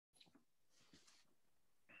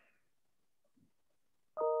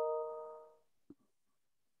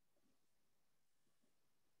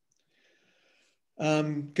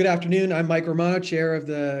Good afternoon. I'm Mike Romano, Chair of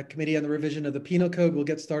the Committee on the Revision of the Penal Code. We'll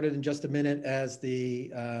get started in just a minute as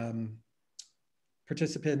the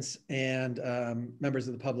participants and members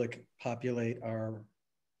of the public populate our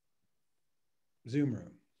Zoom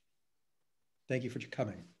room. Thank you for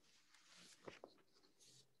coming.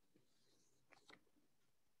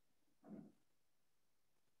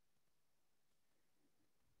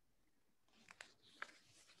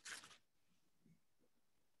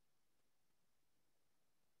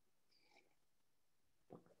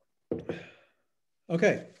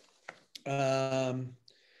 Okay. As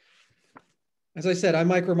I said, I'm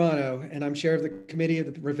Mike Romano, and I'm chair of the Committee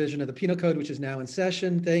of the Revision of the Penal Code, which is now in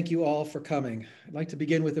session. Thank you all for coming. I'd like to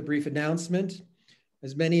begin with a brief announcement.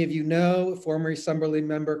 As many of you know, former Assembly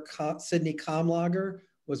member Sidney Kamlager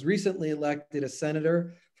was recently elected as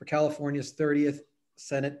senator for California's 30th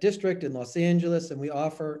Senate District in Los Angeles, and we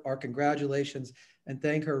offer our congratulations and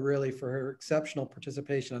thank her really for her exceptional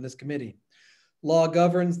participation on this committee. Law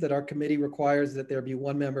governs that our committee requires that there be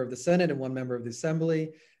one member of the Senate and one member of the Assembly.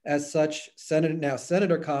 As such, Senator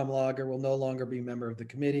Kamlager will no longer be a member of the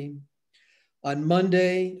committee. On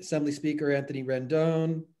Monday, Assembly Speaker Anthony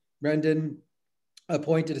Rendon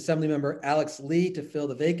appointed Assemblymember Alex Lee to fill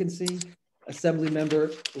the vacancy.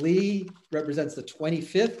 Assemblymember Lee represents the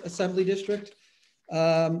 25th Assembly District,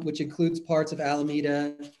 which includes parts of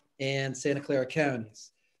Alameda and Santa Clara counties.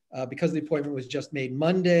 Because the appointment was just made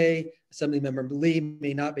Monday, Assemblymember Lee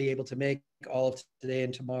may not be able to make all of today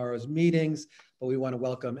and tomorrow's meetings, but we want to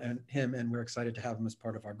welcome him, and we're excited to have him as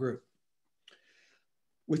part of our group.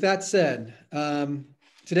 With that said,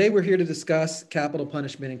 today we're here to discuss capital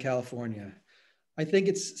punishment in California. I think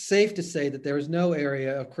it's safe to say that there is no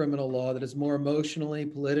area of criminal law that is more emotionally,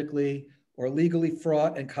 politically, or legally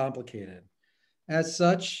fraught and complicated. As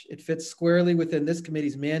such, it fits squarely within this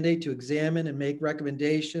committee's mandate to examine and make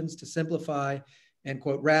recommendations to simplify and,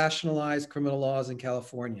 quote, rationalize criminal laws in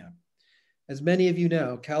California. As many of you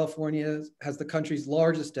know, California has the country's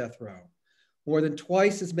largest death row. More than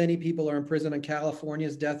twice as many people are in prison on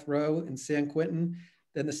California's death row in San Quentin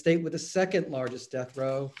than the state with the second largest death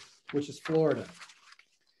row, which is Florida.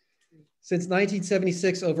 Since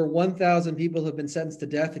 1976, over 1,000 people have been sentenced to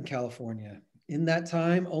death in California. In that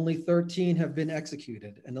time, only 13 have been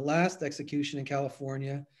executed, and the last execution in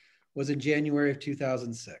California was in January of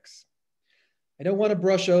 2006. I don't want to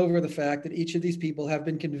brush over the fact that each of these people have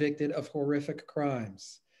been convicted of horrific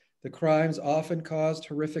crimes. The crimes often caused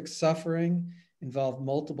horrific suffering, involved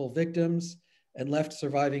multiple victims, and left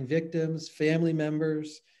surviving victims, family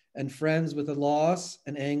members, and friends with a loss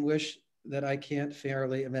and anguish that I can't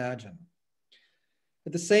fairly imagine.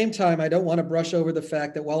 At the same time, I don't want to brush over the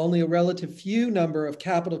fact that while only a relative few number of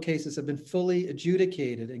capital cases have been fully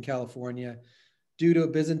adjudicated in California due to a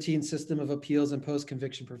Byzantine system of appeals and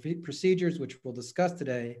post-conviction procedures, which we'll discuss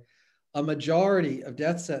today, a majority of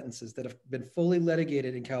death sentences that have been fully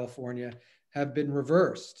litigated in California have been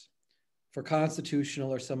reversed for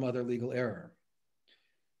constitutional or some other legal error.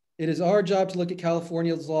 It is our job to look at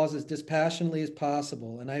California's laws as dispassionately as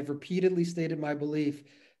possible, and I've repeatedly stated my belief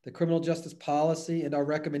that criminal justice policy and our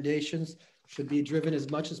recommendations should be driven as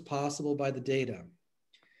much as possible by the data.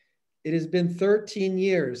 It has been 13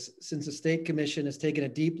 years since the State Commission has taken a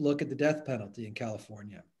deep look at the death penalty in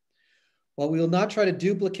California. While we will not try to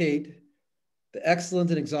duplicate the excellent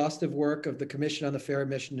and exhaustive work of the Commission on the Fair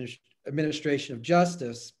Administration of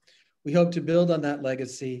Justice, we hope to build on that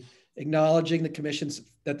legacy, acknowledging that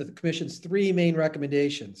the Commission's three main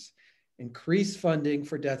recommendations: increase funding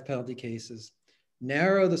for death penalty cases,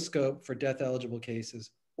 narrow the scope for death-eligible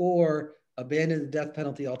cases, or abandon the death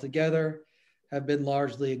penalty altogether, have been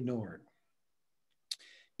largely ignored.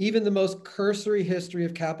 Even the most cursory history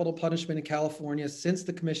of capital punishment in California since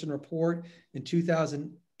the Commission report in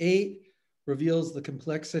 2008 reveals the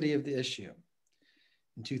complexity of the issue.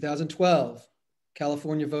 In 2012,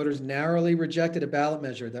 California voters narrowly rejected a ballot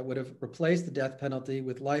measure that would have replaced the death penalty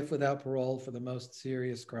with life without parole for the most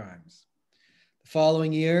serious crimes. The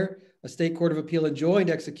following year, a state court of appeal enjoined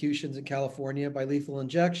executions in California by lethal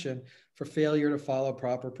injection for failure to follow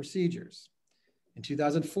proper procedures. In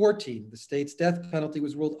 2014, the state's death penalty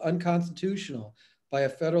was ruled unconstitutional by a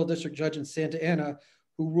federal district judge in Santa Ana,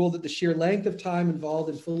 who ruled that the sheer length of time involved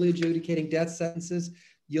in fully adjudicating death sentences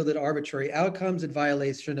yielded arbitrary outcomes in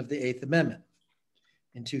violation of the Eighth Amendment.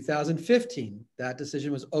 In 2015, that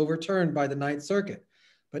decision was overturned by the Ninth Circuit,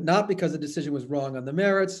 but not because the decision was wrong on the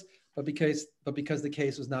merits, but because the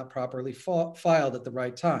case was not properly filed at the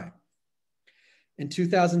right time. In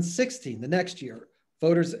 2016, the next year,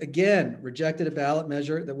 voters again rejected a ballot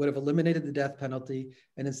measure that would have eliminated the death penalty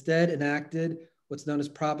and instead enacted what's known as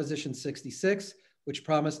Proposition 66, which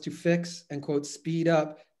promised to fix and, quote, speed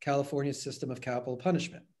up California's system of capital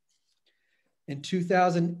punishment. In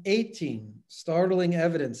 2018, startling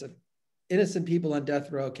evidence of innocent people on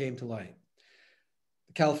death row came to light.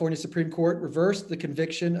 The California Supreme Court reversed the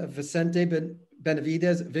conviction of Vicente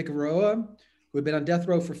Benavides Figueroa, who had been on death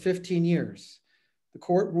row for 15 years. The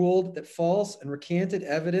court ruled that false and recanted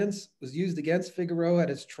evidence was used against Figueroa at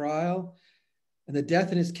his trial, and the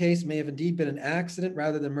death in his case may have indeed been an accident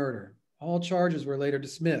rather than murder. All charges were later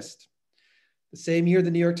dismissed. The same year,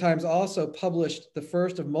 the New York Times also published the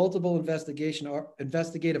first of multiple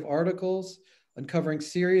investigative articles uncovering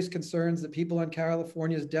serious concerns that people on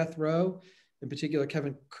California's death row, in particular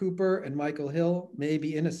Kevin Cooper and Michael Hill, may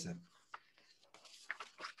be innocent.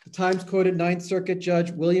 The Times quoted Ninth Circuit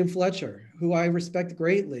Judge William Fletcher, who I respect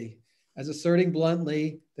greatly, as asserting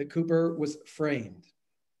bluntly that Cooper was framed.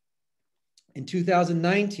 In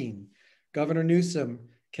 2019, Governor Newsom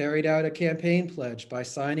carried out a campaign pledge by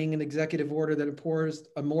signing an executive order that imposed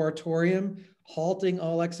a moratorium, halting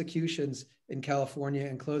all executions in California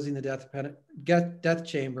and closing the death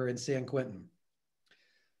chamber in San Quentin.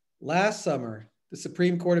 Last summer, the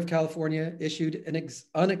Supreme Court of California issued an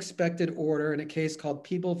unexpected order in a case called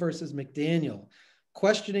People versus McDaniel,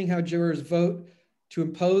 questioning how jurors vote to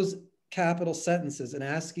impose capital sentences and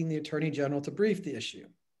asking the Attorney General to brief the issue.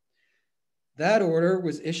 That order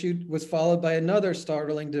was followed by another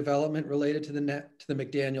startling development related to the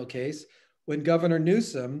McDaniel case, when Governor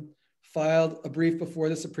Newsom filed a brief before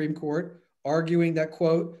the Supreme Court arguing that,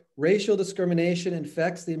 quote, racial discrimination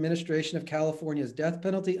infects the administration of California's death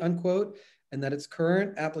penalty, unquote, and that its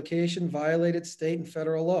current application violated state and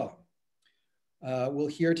federal law. We'll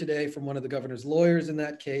hear today from one of the governor's lawyers in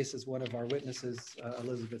that case as one of our witnesses,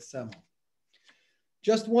 Elizabeth Semmel.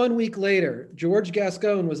 Just 1 week later, George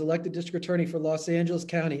Gascon was elected district attorney for Los Angeles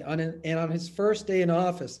County and on his first day in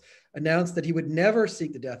office announced that he would never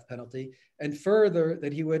seek the death penalty, and further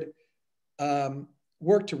that he would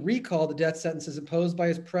work to recall the death sentences imposed by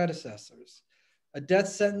his predecessors. A death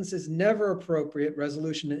sentence is never appropriate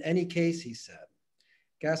resolution in any case, he said.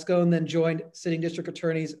 Gascon then joined sitting district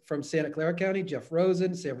attorneys from Santa Clara County, Jeff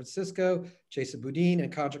Rosen, San Francisco, Jason Boudin,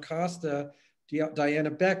 and Contra Costa, Diana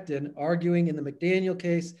Becton, arguing in the McDaniel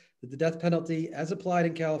case that the death penalty as applied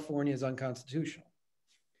in California is unconstitutional.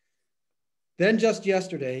 Then just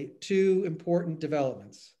yesterday, two important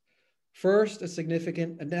developments. First, a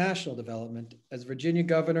significant national development as Virginia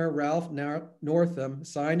Governor Ralph Northam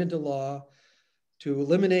signed into law to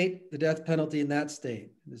eliminate the death penalty in that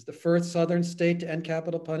state. It is the first southern state to end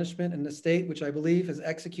capital punishment and the state which I believe has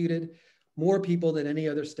executed more people than any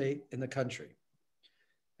other state in the country.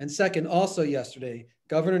 And second, also yesterday,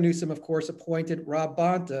 Governor Newsom, of course, appointed Rob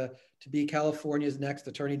Bonta to be California's next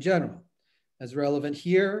Attorney General. As relevant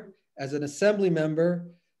here, as an assembly member,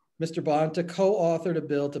 Mr. Bonta co-authored a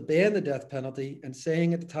bill to ban the death penalty and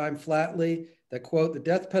saying at the time flatly that, quote, the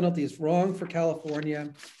death penalty is wrong for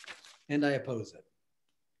California and I oppose it.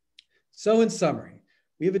 So in summary,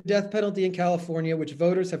 we have a death penalty in California which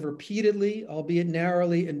voters have repeatedly, albeit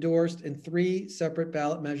narrowly, endorsed in 3 separate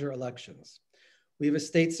ballot measure elections. We have a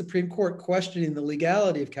state Supreme Court questioning the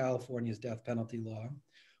legality of California's death penalty law.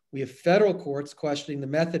 We have federal courts questioning the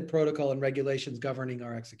method, protocol, and regulations governing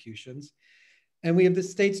our executions. And we have the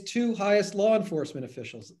state's 2 highest law enforcement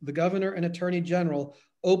officials, the governor and attorney general,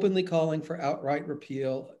 openly calling for outright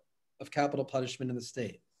repeal of capital punishment in the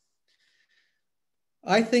state.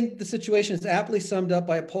 I think the situation is aptly summed up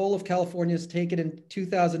by a poll of Californians taken in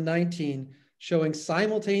 2019 showing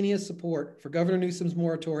simultaneous support for Governor Newsom's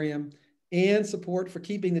moratorium and support for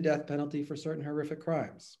keeping the death penalty for certain horrific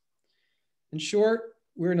crimes. In short,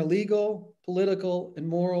 we're in a legal, political, and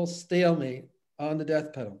moral stalemate on the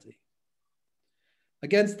death penalty.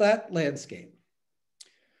 Against that landscape,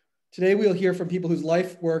 today we'll hear from people whose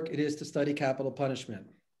life work it is to study capital punishment.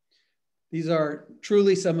 These are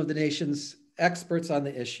truly some of the nation's experts on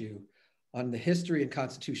the issue, on the history and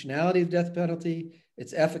constitutionality of the death penalty,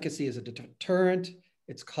 its efficacy as a deterrent,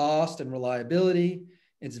 its cost and reliability,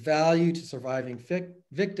 its value to surviving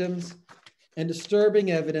victims, and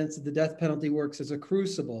disturbing evidence that the death penalty works as a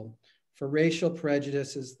crucible for racial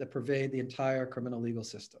prejudices that pervade the entire criminal legal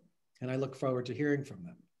system. And I look forward to hearing from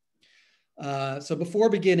them. So before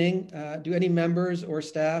beginning, do any members or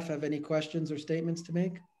staff have any questions or statements to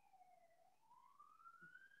make?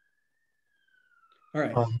 All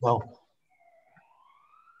right. No.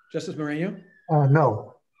 Justice Moreno?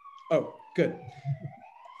 No. Oh, good.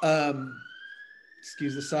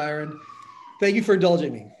 Excuse the siren. Thank you for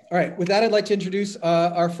indulging me. All right, with that, I'd like to introduce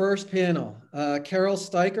our first panel. Carol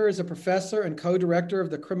Steiker is a professor and co-director of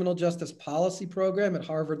the Criminal Justice Policy Program at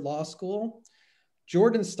Harvard Law School.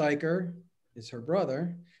 Jordan Steiker is her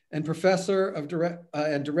brother, and professor of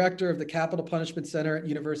and director of the Capital Punishment Center at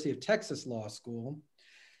University of Texas Law School.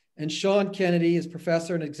 And Sean Kennedy is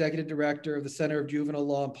professor and executive director of the Center of Juvenile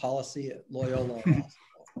Law and Policy at Loyola Law School.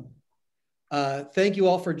 Thank you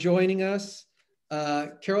all for joining us.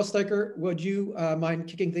 Carol Steiker, would you mind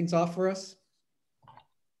kicking things off for us?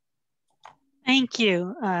 Thank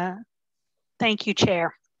you. Thank you,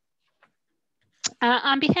 Chair.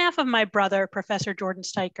 On behalf of my brother, Professor Jordan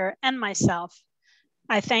Steiker, and myself,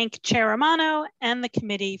 I thank Chair Romano and the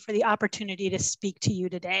committee for the opportunity to speak to you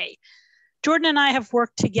today. Jordan and I have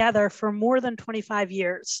worked together for more than 25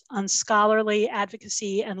 years on scholarly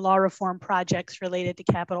advocacy and law reform projects related to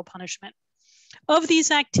capital punishment. Of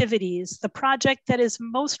these activities, the project that is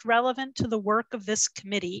most relevant to the work of this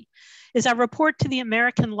committee is our report to the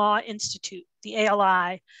American Law Institute, the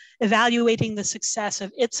ALI, evaluating the success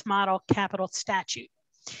of its model capital statute.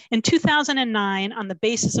 In 2009, on the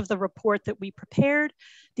basis of the report that we prepared,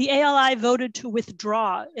 the ALI voted to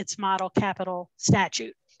withdraw its model capital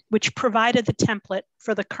statute, which provided the template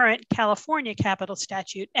for the current California capital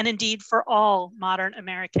statute, and indeed for all modern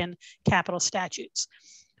American capital statutes.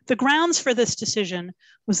 The grounds for this decision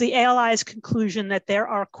was the ALI's conclusion that there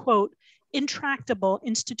are, quote, intractable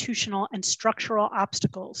institutional and structural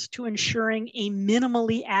obstacles to ensuring a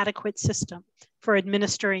minimally adequate system for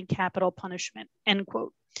administering capital punishment, end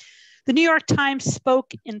quote. The New York Times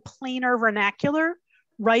spoke in plainer vernacular,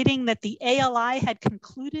 writing that the ALI had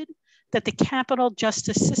concluded that the capital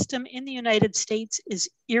justice system in the United States is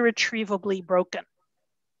irretrievably broken.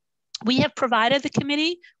 We have provided the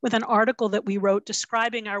committee with an article that we wrote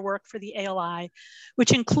describing our work for the ALI,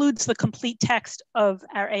 which includes the complete text of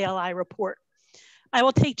our ALI report. I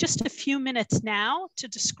will take just a few minutes now to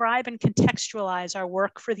describe and contextualize our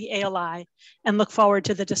work for the ALI and look forward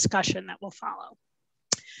to the discussion that will follow.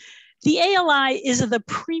 The ALI is the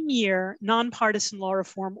premier nonpartisan law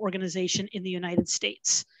reform organization in the United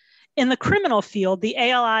States. In the criminal field, the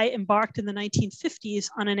ALI embarked in the 1950s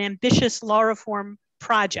on an ambitious law reform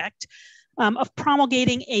project of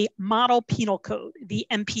promulgating a model penal code, the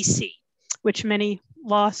MPC, which many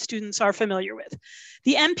law students are familiar with.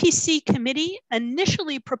 The MPC committee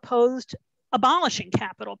initially proposed abolishing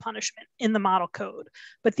capital punishment in the model code,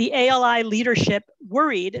 but the ALI leadership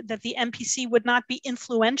worried that the MPC would not be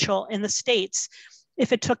influential in the states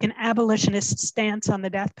if it took an abolitionist stance on the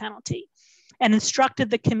death penalty, and instructed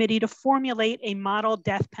the committee to formulate a model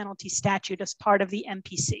death penalty statute as part of the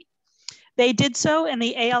MPC. They did so, and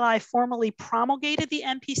the ALI formally promulgated the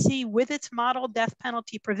MPC with its model death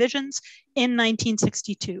penalty provisions in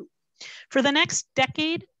 1962. For the next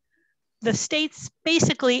decade, the states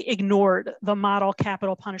basically ignored the model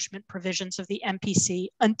capital punishment provisions of the MPC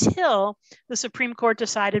until the Supreme Court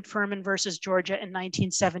decided Furman versus Georgia in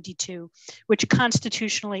 1972, which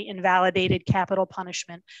constitutionally invalidated capital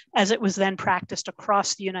punishment as it was then practiced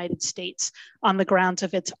across the United States on the grounds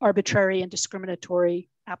of its arbitrary and discriminatory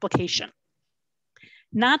application.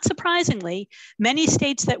 Not surprisingly, many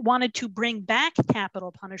states that wanted to bring back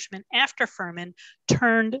capital punishment after Furman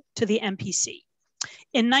turned to the MPC.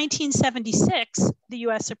 In 1976, the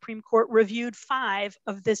US Supreme Court reviewed 5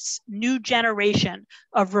 of this new generation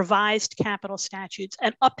of revised capital statutes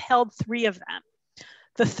and upheld 3 of them,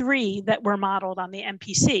 the 3 that were modeled on the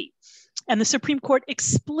MPC. And the Supreme Court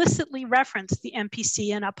explicitly referenced the MPC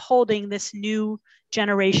in upholding this new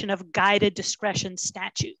generation of guided discretion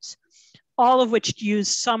statutes, all of which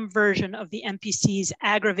use some version of the MPC's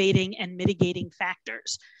aggravating and mitigating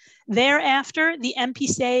factors. Thereafter, the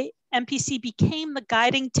MPC became the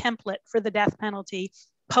guiding template for the death penalty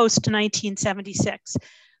post-1976,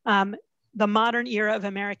 the modern era of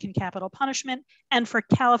American capital punishment, and for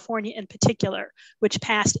California in particular, which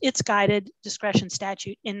passed its guided discretion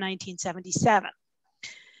statute in 1977.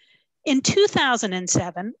 In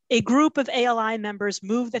 2007, a group of ALI members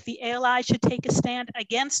moved that the ALI should take a stand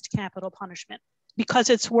against capital punishment because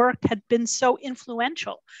its work had been so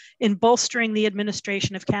influential in bolstering the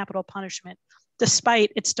administration of capital punishment,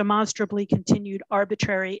 despite its demonstrably continued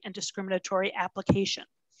arbitrary and discriminatory application.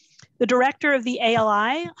 The director of the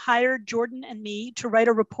ALI hired Jordan and me to write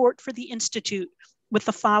a report for the Institute with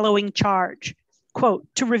the following charge, quote,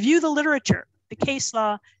 to review the literature, the case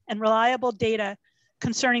law, and reliable data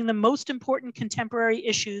concerning the most important contemporary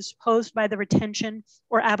issues posed by the retention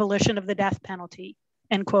or abolition of the death penalty,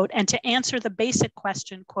 end quote, and to answer the basic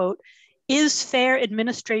question, quote, is fair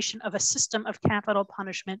administration of a system of capital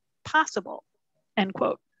punishment possible, end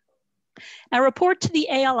quote. Our report to the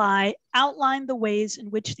ALI outlined the ways in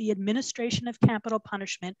which the administration of capital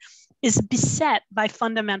punishment is beset by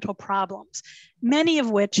fundamental problems, many of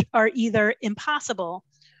which are either impossible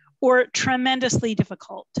or tremendously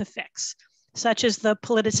difficult to fix. such as the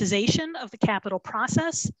politicization of the capital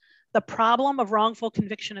process, the problem of wrongful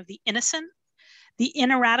conviction of the innocent, the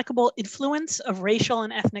ineradicable influence of racial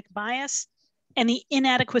and ethnic bias, and the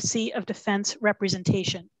inadequacy of defense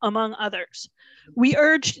representation, among others. We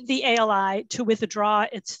urged the ALI to withdraw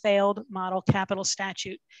its failed model capital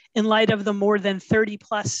statute in light of the more than 30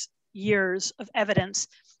 plus years of evidence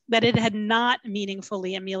that it had not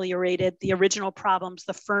meaningfully ameliorated the original problems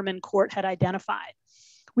the Furman court had identified.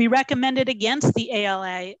 We recommended against the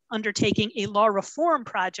ALA undertaking a law reform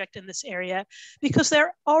project in this area because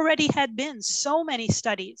there already had been so many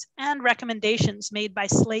studies and recommendations made by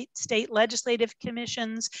state legislative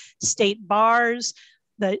commissions, state bars,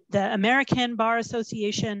 the American Bar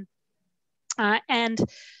Association, and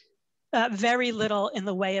very little in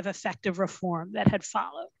the way of effective reform that had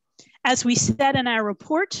followed. As we said in our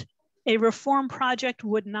report, a reform project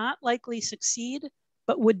would not likely succeed,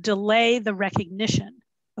 but would delay the recognition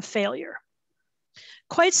of failure.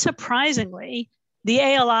 Quite surprisingly, the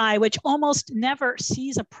ALI, which almost never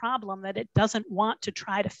sees a problem that it doesn't want to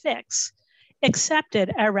try to fix,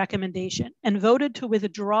 accepted our recommendation and voted to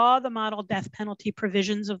withdraw the model death penalty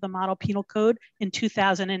provisions of the Model Penal Code in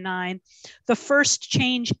 2009, the first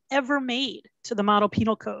change ever made to the Model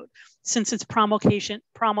Penal Code since its promulgation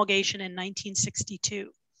in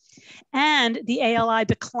 1962. And the ALI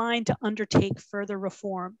declined to undertake further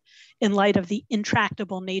reform in light of the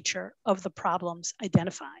intractable nature of the problems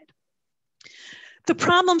identified. The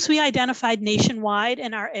problems we identified nationwide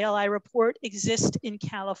in our ALI report exist in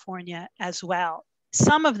California as well.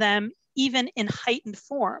 Some of them even in heightened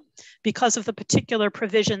form because of the particular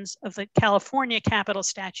provisions of the California capital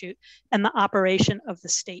statute and the operation of the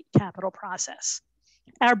state capital process.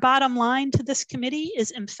 Our bottom line to this committee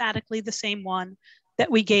is emphatically the same one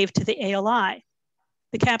that we gave to the ALI.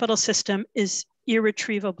 The capital system is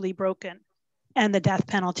irretrievably broken and the death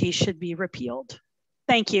penalty should be repealed.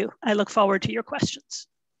 Thank you. I look forward to your questions.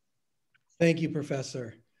 Thank you,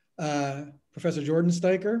 Professor. Professor Jordan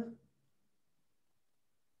Steiker.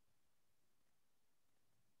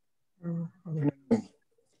 I'm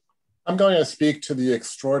going to speak to the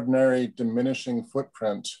extraordinary diminishing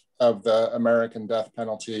footprint of the American death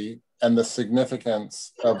penalty and the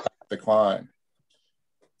significance of that decline.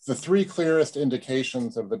 The three clearest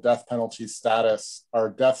indications of the death penalty status are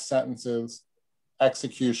death sentences,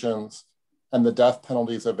 executions, and the death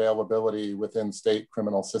penalty's availability within state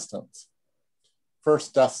criminal systems.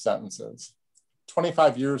 First, death sentences.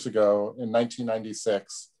 25 years ago, in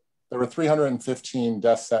 1996, there were 315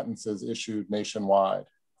 death sentences issued nationwide.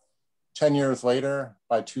 10 years later,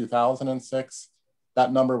 by 2006,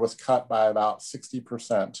 that number was cut by about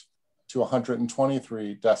 60% to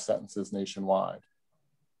 123 death sentences nationwide.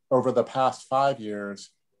 Over the past 5 years,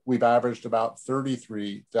 we've averaged about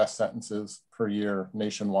 33 death sentences per year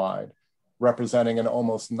nationwide, representing an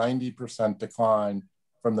almost 90% decline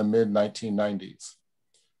from the mid-1990s.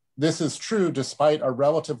 This is true despite a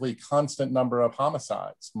relatively constant number of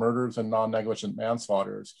homicides, murders and non-negligent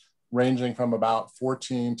manslaughters, ranging from about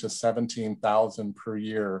 14 to 17,000 per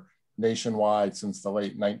year nationwide since the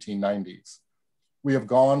late 1990s. We have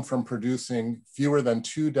gone from producing fewer than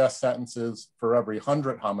 2 death sentences for every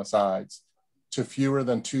 100 homicides to fewer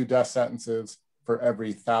than 2 death sentences for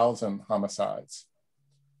every 1,000 homicides.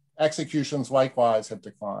 Executions likewise have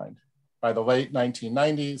declined. By the late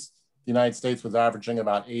 1990s, the United States was averaging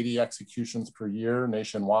about 80 executions per year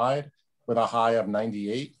nationwide, with a high of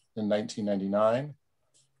 98 in 1999.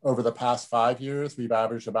 Over the past 5 years, we've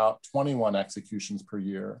averaged about 21 executions per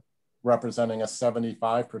year, representing a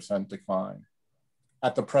 75% decline.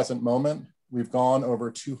 At the present moment, we've gone over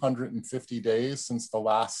 250 days since the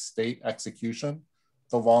last state execution,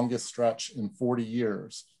 the longest stretch in 40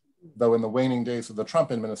 years, though in the waning days of the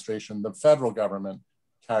Trump administration, the federal government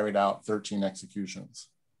carried out 13 executions.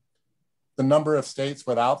 The number of states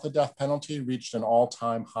without the death penalty reached an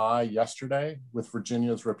all-time high yesterday with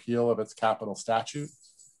Virginia's repeal of its capital statute.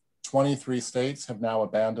 23 states have now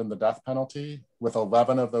abandoned the death penalty, with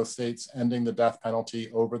 11 of those states ending the death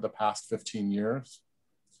penalty over the past 15 years.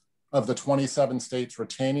 Of the 27 states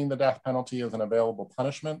retaining the death penalty as an available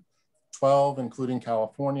punishment, 12, including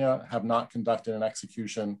California, have not conducted an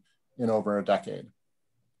execution in over a decade.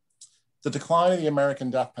 The decline of the American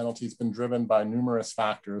death penalty has been driven by numerous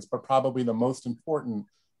factors, but probably the most important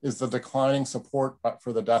is the declining support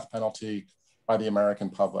for the death penalty by the American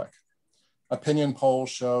public. Opinion polls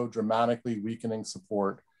show dramatically weakening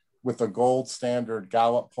support, with the gold standard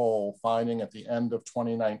Gallup poll finding at the end of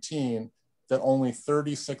 2019 that only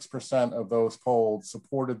 36% of those polled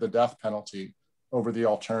supported the death penalty over the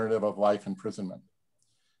alternative of life imprisonment.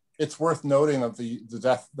 It's worth noting that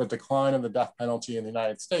the decline of the death penalty in the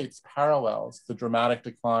United States parallels the dramatic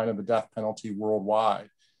decline of the death penalty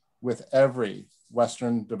worldwide, with every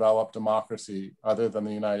Western developed democracy other than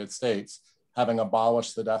the United States having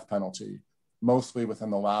abolished the death penalty, mostly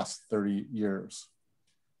within the last 30 years.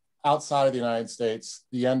 Outside of the United States,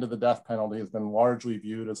 the end of the death penalty has been largely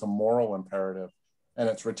viewed as a moral imperative and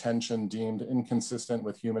its retention deemed inconsistent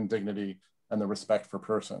with human dignity and the respect for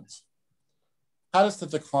persons. How does the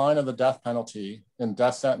decline of the death penalty in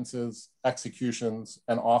death sentences, executions,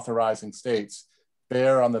 and authorizing states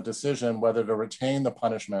bear on the decision whether to retain the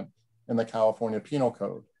punishment in the California Penal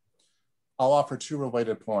Code? I'll offer two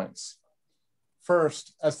related points.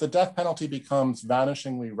 First, as the death penalty becomes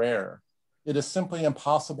vanishingly rare, it is simply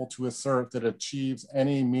impossible to assert that it achieves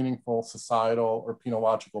any meaningful societal or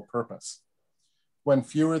penological purpose. When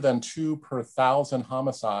fewer than 2 per 1,000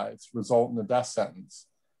 homicides result in a death sentence,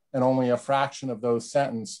 and only a fraction of those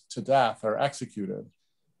sentenced to death are executed,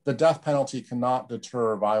 the death penalty cannot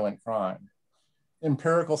deter violent crime.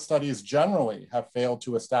 Empirical studies generally have failed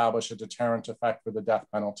to establish a deterrent effect for the death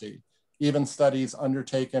penalty, even studies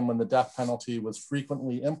undertaken when the death penalty was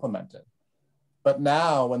frequently implemented. But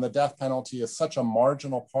now, when the death penalty is such a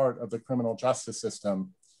marginal part of the criminal justice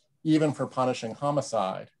system, even for punishing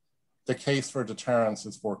homicide, the case for deterrence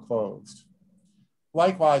is foreclosed.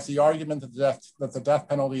 Likewise, the argument that the death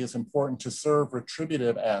penalty is important to serve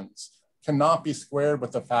retributive ends cannot be squared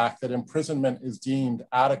with the fact that imprisonment is deemed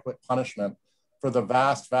adequate punishment for the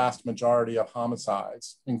vast majority of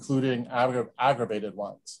homicides, including aggravated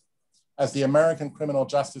ones. As the American criminal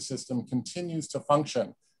justice system continues to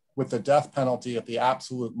function with the death penalty at the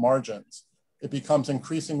absolute margins, it becomes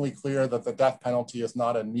increasingly clear that the death penalty is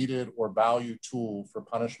not a needed or valued tool for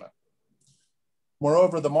punishment.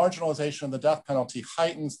 Moreover, the marginalization of the death penalty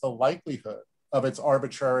heightens the likelihood of its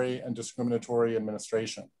arbitrary and discriminatory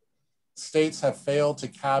administration. States have failed to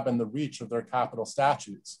cabin the reach of their capital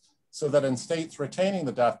statutes, so that in states retaining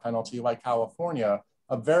the death penalty, like California,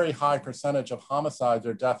 a very high percentage of homicides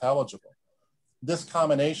are death eligible. This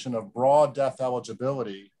combination of broad death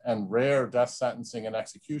eligibility and rare death sentencing and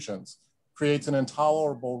executions creates an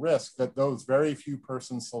intolerable risk that those very few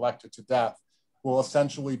persons selected to death will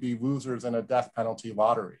essentially be losers in a death penalty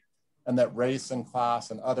lottery, and that race and class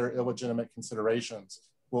and other illegitimate considerations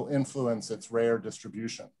will influence its rare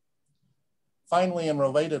distribution. Finally, and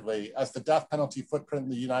relatedly, as the death penalty footprint in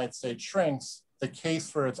the United States shrinks, the case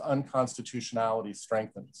for its unconstitutionality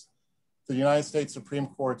strengthens. The United States Supreme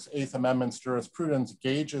Court's Eighth Amendment's jurisprudence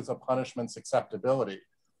gauges a punishment's acceptability,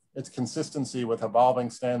 its consistency with evolving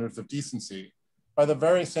standards of decency, by the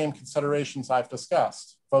very same considerations I've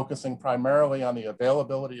discussed, focusing primarily on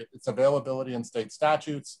its availability in state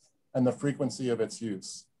statutes and the frequency of its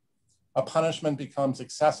use. A punishment becomes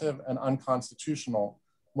excessive and unconstitutional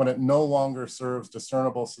when it no longer serves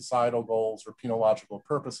discernible societal goals or penological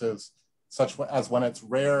purposes, such as when its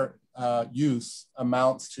rare use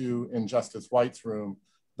amounts to, in Justice White's room,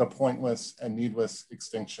 the pointless and needless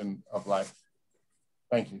extinction of life.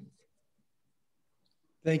 Thank you.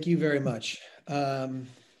 Thank you very much.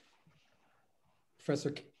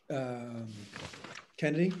 Professor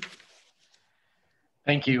Kennedy?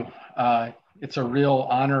 Thank you. It's a real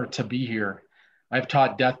honor to be here. I've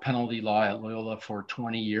taught death penalty law at Loyola for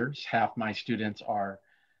 20 years. Half my students are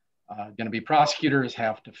going to be prosecutors,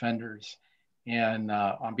 half defenders. And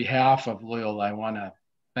on behalf of Loyola, I want to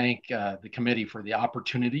thank the committee for the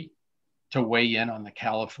opportunity to weigh in on the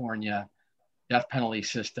California death penalty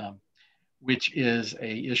system, which is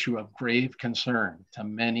an issue of grave concern to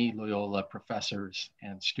many Loyola professors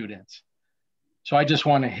and students. So I just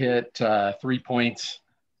want to hit 3 points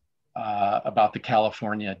about the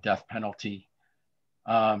California death penalty.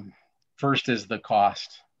 First is the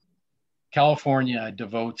cost. California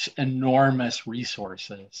devotes enormous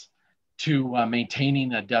resources to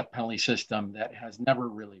maintaining a death penalty system that has never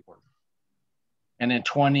really worked. And in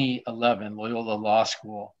 2011, Loyola Law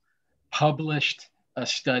School published a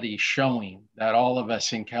study showing that all of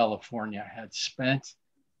us in California had spent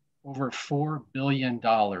over $4 billion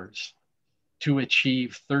to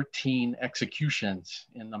achieve 13 executions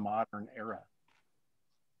in the modern era.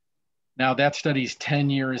 Now that study's 10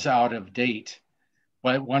 years out of date,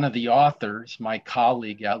 but one of the authors, my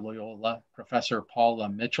colleague at Loyola, Professor Paula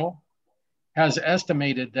Mitchell, has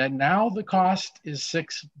estimated that now the cost is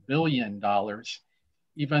 $6 billion,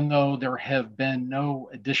 even though there have been no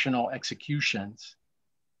additional executions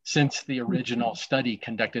since the original study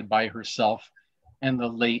conducted by herself and the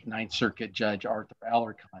late Ninth Circuit Judge Arthur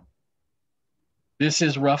Alarcon. This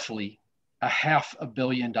is roughly $500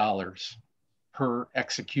 million per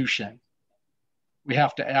execution. We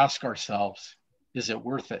have to ask ourselves, is it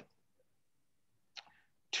worth it?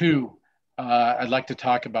 Two, I'd like to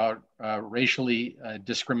talk about racially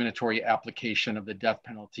discriminatory application of the death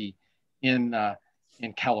penalty in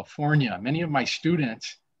California. Many of my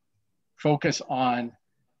students focus on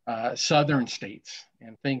southern states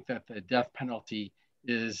and think that the death penalty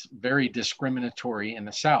is very discriminatory in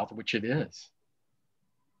the South, which it is.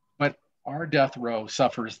 But our death row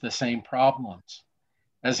suffers the same problems.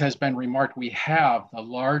 As has been remarked, we have the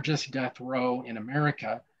largest death row in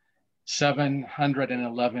America,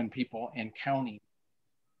 711 people and counting.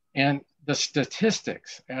 And the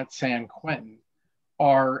statistics at San Quentin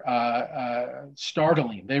are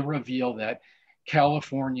startling. They reveal that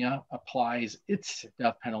California applies its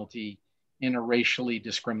death penalty in a racially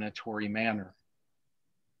discriminatory manner.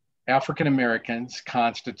 African Americans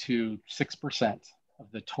constitute 6% of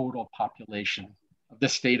the total population of the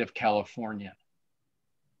state of California,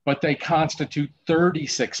 but they constitute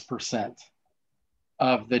 36%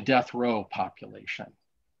 of the death row population.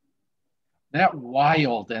 That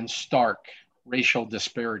wild and stark racial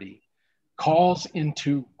disparity calls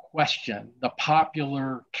into question the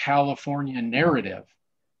popular California narrative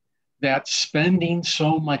that spending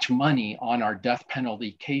so much money on our death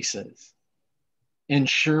penalty cases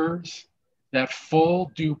ensures that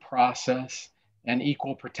full due process and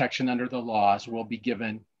equal protection under the laws will be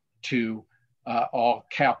given to all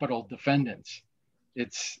capital defendants.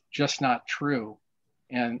 It's just not true,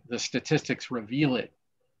 and the statistics reveal it.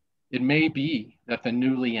 It may be that the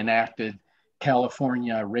newly enacted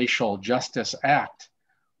California Racial Justice Act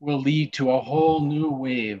will lead to a whole new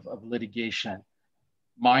wave of litigation,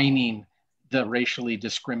 mining the racially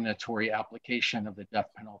discriminatory application of the death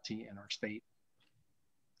penalty in our state.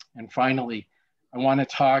 And finally, I want to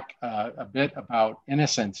talk a bit about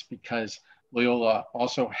innocence, because Loyola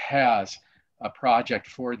also has a project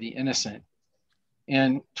for the innocent.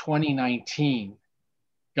 In 2019,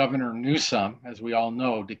 Governor Newsom, as we all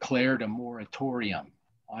know, declared a moratorium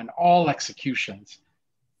on all executions,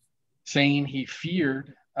 saying he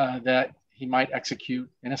feared that he might execute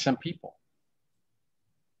innocent people.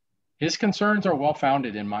 His concerns are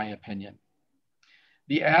well-founded, in my opinion.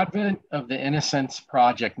 The advent of the Innocence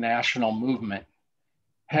Project national movement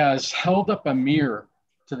has held up a mirror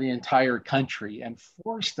to the entire country and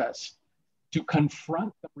forced us to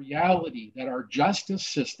confront the reality that our justice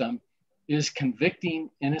system is convicting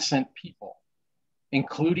innocent people,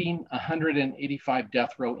 including 185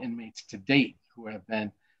 death row inmates to date who have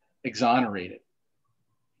been exonerated.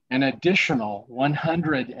 An additional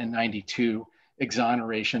 192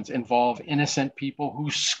 exonerations involve innocent people who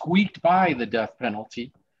squeaked by the death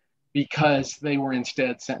penalty because they were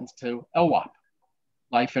instead sentenced to LWOP,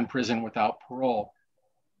 life in prison without parole.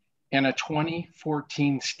 And a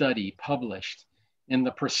 2014 study published in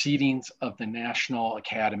the Proceedings of the National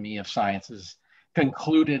Academy of Sciences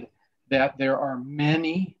concluded that there are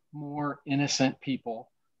many more innocent people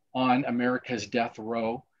on America's death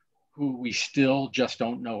row who we still just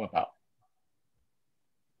don't know about.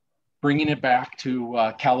 Bringing it back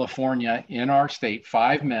to California, in our state,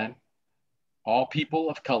 5 men, all people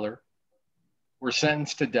of color, were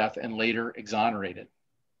sentenced to death and later exonerated.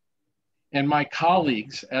 And my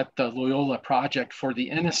colleagues at the Loyola Project for the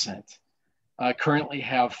Innocent currently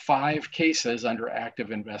have 5 cases under active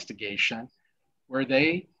investigation where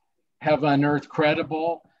they have unearthed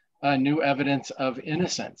credible new evidence of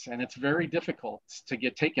innocence. And it's very difficult to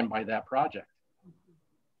get taken by that project.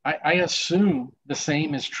 I assume the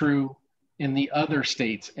same is true in the other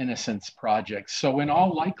states' innocence projects. So in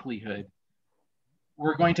all likelihood,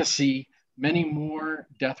 we're going to see many more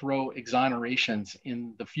death row exonerations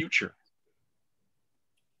in the future.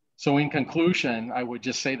 So in conclusion, I would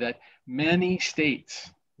just say that many states,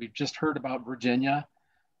 we've just heard about Virginia,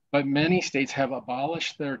 but many states have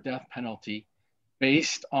abolished their death penalty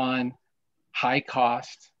based on high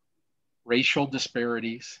cost, racial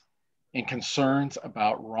disparities, and concerns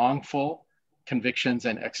about wrongful convictions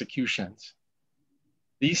and executions.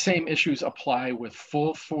 These same issues apply with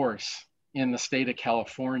full force in the state of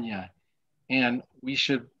California, and we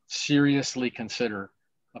should seriously consider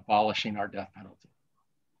abolishing our death penalty.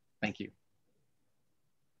 Thank you.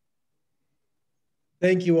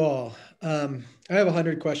 Thank you all. I have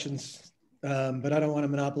 100 questions, but I don't want to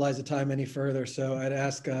monopolize the time any further. So I'd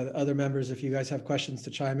ask other members if you guys have questions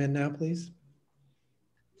to chime in now, please.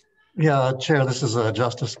 Yeah, Chair, this is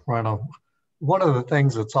Justice Moreno. One of the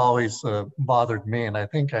things that's always bothered me, and I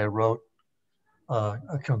think I wrote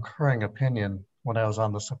a concurring opinion when I was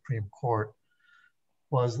on the Supreme Court,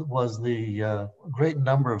 was the great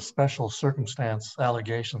number of special circumstance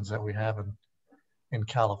allegations that we have in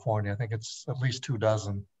California. I think it's at least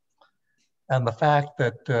 24. And the fact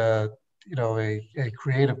that, you know, a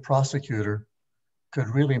creative prosecutor could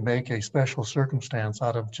really make a special circumstance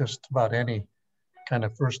out of just about any kind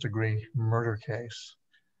of first-degree murder case.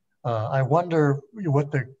 I wonder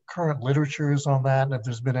what the current literature is on that, and if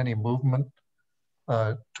there's been any movement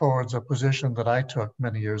towards a position that I took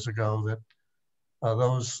many years ago, that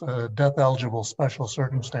those death-eligible special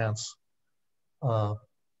circumstance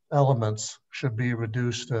elements should be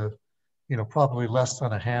reduced to, probably less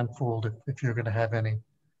than a handful if you're going to have any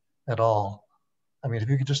at all. I mean, if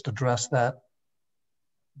you could just address that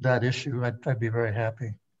issue, I'd be very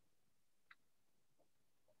happy.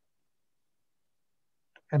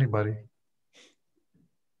 Anybody?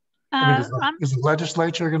 I mean, is the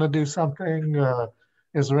legislature going to do something?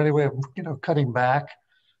 Is there any way of, cutting back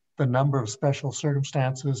the number of special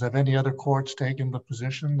circumstances? Have any other courts taken the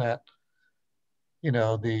position that,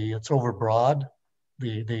 it's overbroad,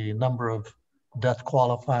 the number of death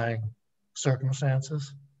qualifying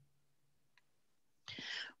circumstances?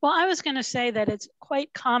 Well, I was going to say that it's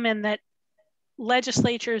quite common that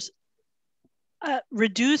legislatures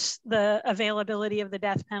reduce the availability of the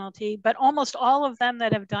death penalty, but almost all of them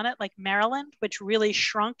that have done it, like Maryland, which really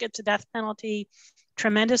shrunk its death penalty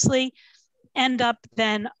tremendously, end up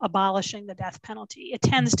then abolishing the death penalty. It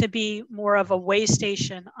tends to be more of a way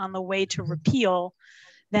station on the way to repeal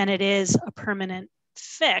than it is a permanent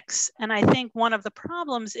fix. And I think one of the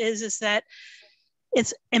problems is that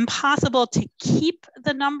it's impossible to keep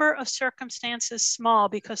the number of circumstances small,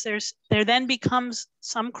 because there then becomes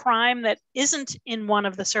some crime that isn't in one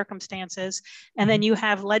of the circumstances, and then you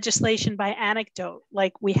have legislation by anecdote,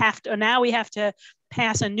 like we have to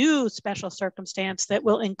pass a new special circumstance that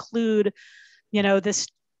will include, this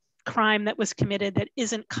crime that was committed that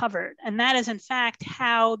isn't covered. And that is in fact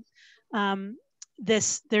how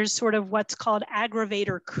there's sort of what's called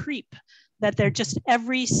aggravator creep, that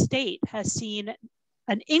every state has seen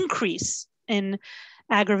an increase in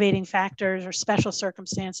aggravating factors or special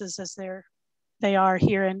circumstances, as they are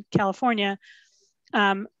here in California,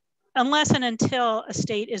 unless and until a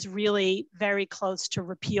state is really very close to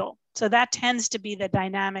repeal. So that tends to be the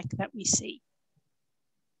dynamic that we see.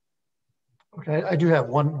 Okay, I do have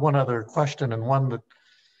one other question, and one that,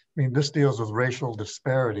 this deals with racial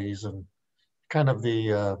disparities and kind of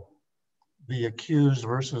the accused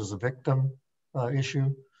versus the victim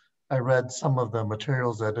issue. I read some of the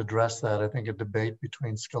materials that address that. I think a debate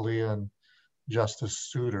between Scalia and Justice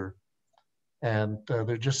Souter. And there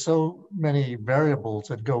are just so many variables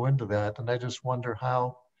that go into that. And I just wonder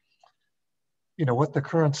how, what the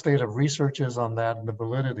current state of research is on that, and the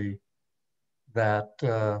validity that,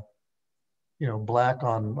 black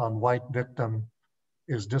on white victim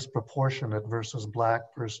is disproportionate versus black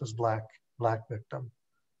victim.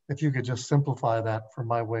 If you could just simplify that for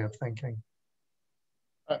my way of thinking.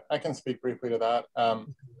 I can speak briefly to that.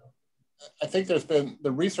 I think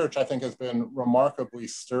the research I think has been remarkably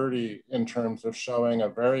sturdy in terms of showing a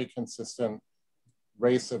very consistent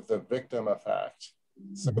race of the victim effect.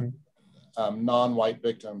 So non-white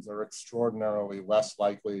victims are extraordinarily less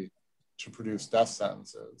likely to produce death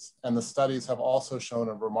sentences. And the studies have also shown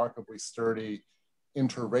a remarkably sturdy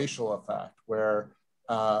interracial effect, where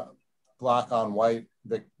black on white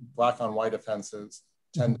offenses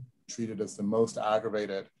tend to be treated as the most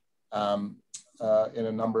aggravated in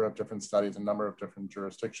a number of different studies, a number of different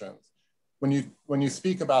jurisdictions. When you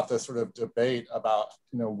speak about this sort of debate about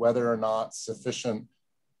whether or not sufficient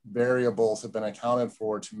variables have been accounted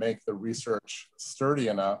for to make the research sturdy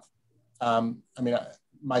enough,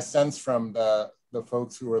 my sense from the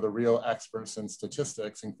folks who are the real experts in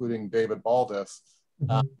statistics, including David Baldus,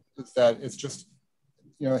 is that it's just,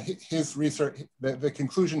 his research, the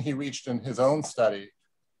conclusion he reached in his own study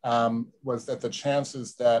was that the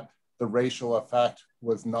chances that the racial effect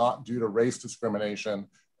was not due to race discrimination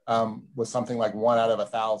was something like 1 out of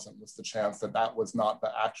 1,000 was the chance that was not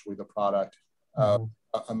actually the product of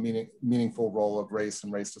a meaningful role of race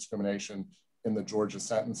and race discrimination in the Georgia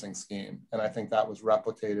sentencing scheme. And I think that was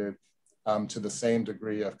replicated to the same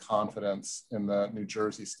degree of confidence in the New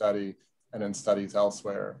Jersey study and in studies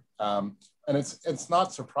elsewhere. And it's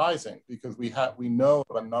not surprising, because we know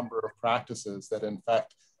of a number of practices that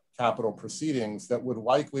infect capital proceedings that would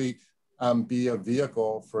likely be a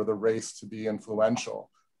vehicle for the race to be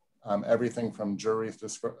influential. Everything from jury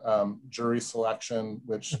selection,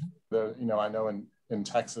 which I know in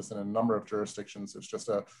Texas and in a number of jurisdictions, it's just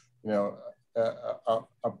a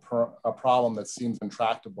problem that seems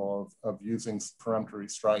intractable of using peremptory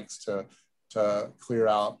strikes to clear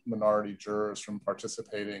out minority jurors from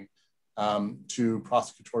participating, to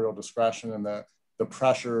prosecutorial discretion and the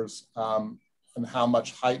pressures and how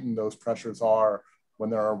much heightened those pressures are when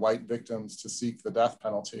there are white victims to seek the death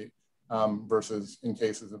penalty. versus in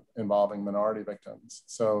cases involving minority victims.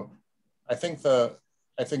 So I think the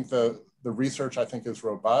research is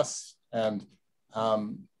robust, and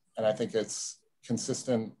I think it's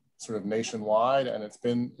consistent sort of nationwide, and it's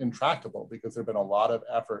been intractable because there've been a lot of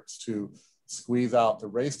efforts to squeeze out the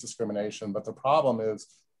race discrimination. But the problem is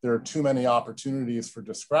there are too many opportunities for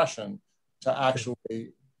discretion to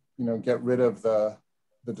actually, get rid of the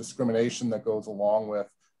discrimination that goes along with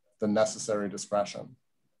the necessary discretion.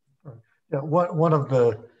 Yeah, one of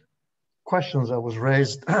the questions that was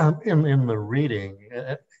raised in the reading,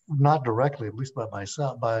 not directly, at least by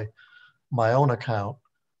myself, by my own account,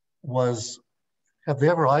 was, have they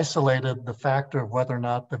ever isolated the factor of whether or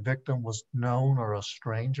not the victim was known or a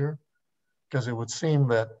stranger? Because it would seem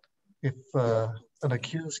that if an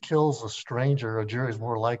accused kills a stranger, a jury is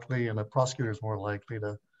more likely and a prosecutor is more likely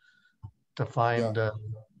to find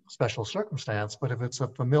special circumstance. But if it's a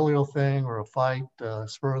familial thing or a fight,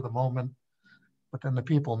 spur of the moment, but then the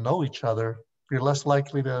people know each other, you're less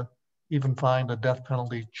likely to even find a death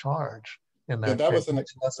penalty charge in that case.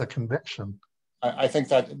 That's a conviction. I think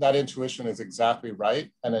that intuition is exactly right,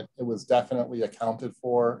 and it was definitely accounted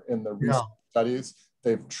for in the recent studies.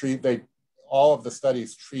 All of the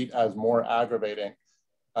studies treat as more aggravating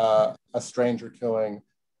a stranger killing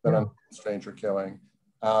than a stranger killing,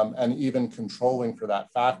 and even controlling for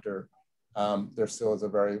that factor, there still is a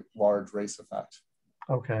very large race effect.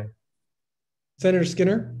 Okay. Senator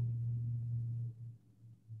Skinner.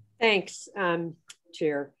 Thanks,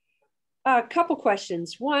 Chair. A couple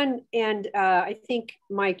questions. One, and I think,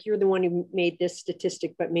 Mike, you're the one who made this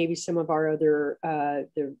statistic, but maybe some of our other,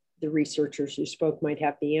 the researchers who spoke might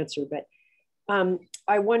have the answer, but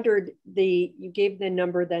I wondered, you gave the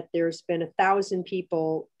number that there's been 1,000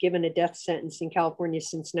 people given a death sentence in California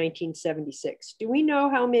since 1976. Do we know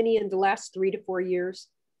how many in the last 3 to 4 years?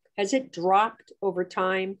 Has it dropped over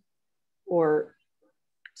time, or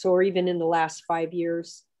even in the last 5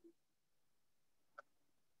 years?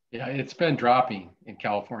 Yeah, it's been dropping in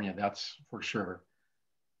California, that's for sure.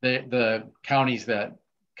 The counties that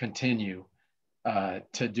continue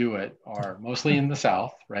to do it are mostly in the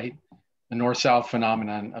South, right? The North-South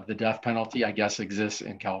phenomenon of the death penalty, I guess, exists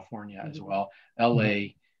in California as well.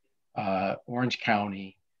 LA, Orange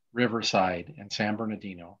County, Riverside, and San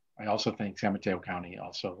Bernardino. I also think San Mateo County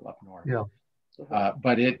also up north. Yeah.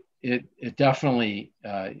 But it definitely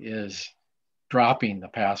is dropping the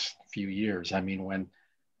past few years. I mean, when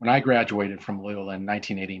I graduated from Loyola in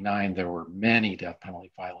 1989, there were many death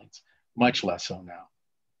penalty filings, much less so now.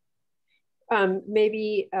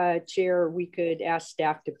 Maybe, Chair, we could ask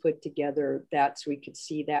staff to put together that so we could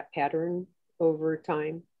see that pattern over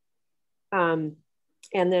time. And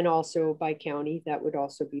then also by county, that would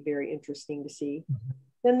also be very interesting to see.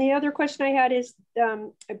 Then the other question I had is,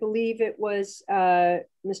 I believe it was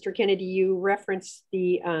Mr. Kennedy, you referenced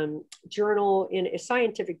the journal, in a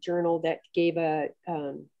scientific journal, that gave a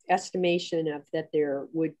estimation of that there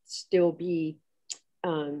would still be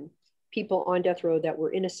people on death row that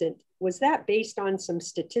were innocent. Was that based on some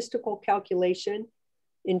statistical calculation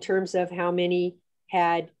in terms of how many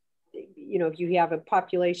had, if you have a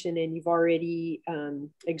population and you've already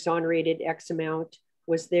exonerated X amount,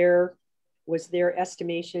 was their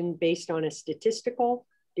estimation based on a statistical?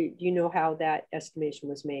 Do you know how that estimation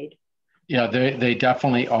was made? Yeah, they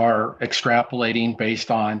definitely are extrapolating based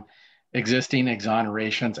on existing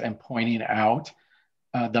exonerations and pointing out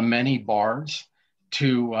the many bars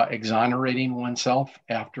to exonerating oneself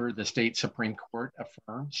after the state Supreme Court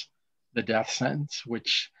affirms the death sentence,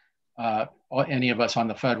 which any of us on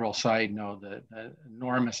the federal side know the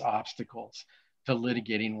enormous obstacles to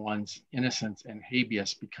litigating one's innocence and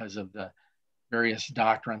habeas because of the various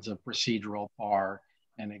doctrines of procedural bar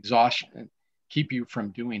and exhaustion keep you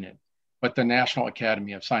from doing it. But the National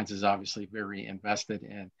Academy of Sciences is obviously very invested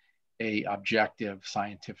in a objective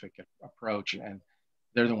scientific approach, and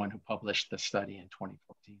they're the one who published the study in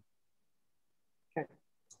 2014. Okay.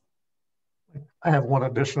 I have one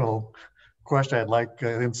additional question. I'd like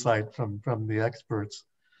insight from the experts.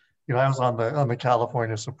 I was on the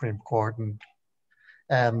California Supreme Court,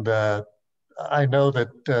 and I know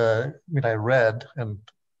that I read, and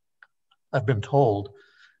I've been told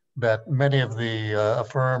that many of the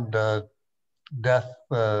affirmed death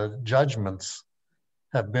judgments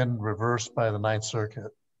have been reversed by the Ninth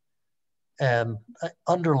Circuit. And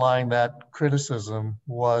underlying that criticism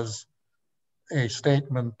was a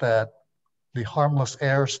statement that the harmless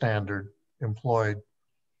error standard employed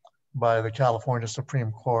by the California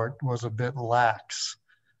Supreme Court was a bit lax.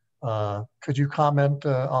 Could you comment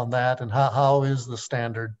on that, and how is the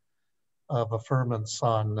standard of affirmance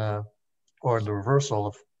on, or the reversal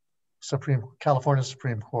of California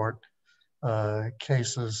Supreme Court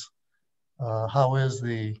cases. How is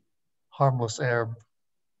the harmless error?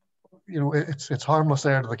 It's harmless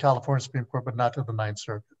error to the California Supreme Court, but not to the Ninth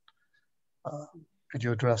Circuit. Could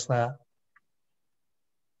you address that?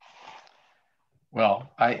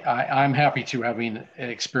 Well, I'm happy to, having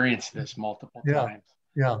experienced this multiple times.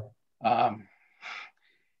 Yeah.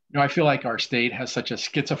 I feel like our state has such a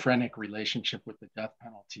schizophrenic relationship with the death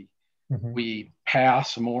penalty. Mm-hmm. We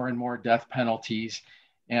pass more and more death penalties,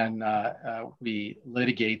 and we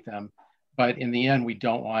litigate them. But in the end, we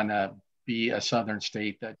don't want to be a southern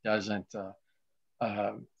state that doesn't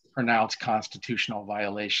pronounce constitutional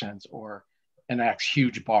violations or enacts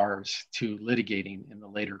huge bars to litigating in the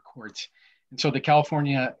later courts. And so the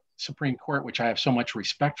California Supreme Court, which I have so much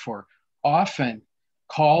respect for, often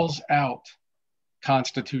calls out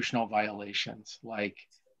constitutional violations like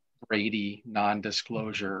Brady,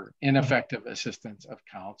 non-disclosure, ineffective assistance of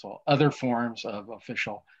counsel, other forms of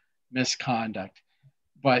official misconduct.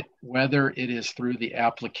 But whether it is through the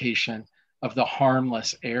application of the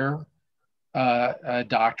harmless error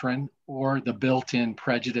doctrine or the built-in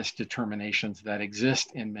prejudice determinations that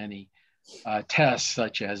exist in many tests,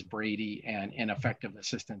 such as Brady and ineffective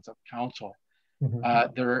assistance of counsel,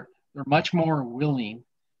 they're much more willing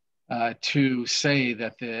to say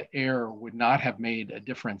that the error would not have made a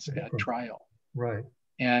difference at trial. Right.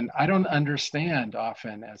 And I don't understand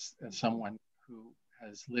often, as someone who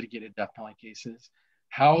has litigated death penalty cases,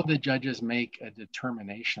 how the judges make a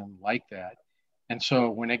determination like that. And so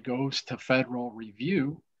when it goes to federal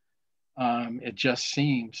review, it just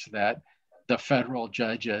seems that the federal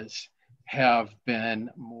judges have been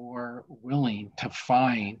more willing to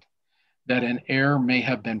find that an error may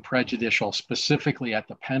have been prejudicial, specifically at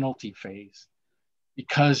the penalty phase,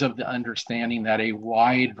 because of the understanding that a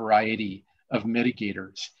wide variety of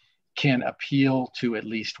mitigators can appeal to at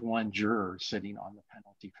least one juror sitting on the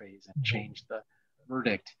penalty phase and change the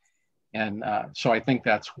verdict. And so I think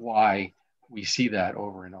that's why we see that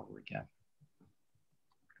over and over again.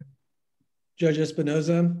 Judge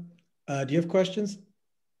Espinoza, do you have questions?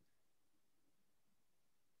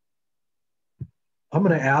 I'm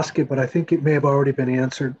going to ask it, but I think it may have already been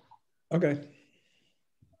answered. Okay.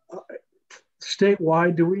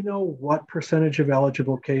 Statewide, do we know what percentage of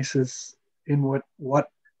eligible cases, in what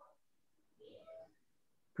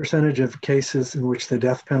percentage of cases in which the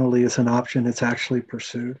death penalty is an option it's actually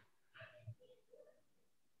pursued?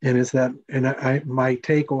 And is that, and my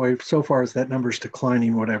takeaway so far is that number's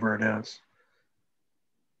declining, whatever it is.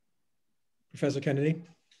 Professor Kennedy?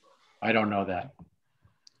 I don't know that.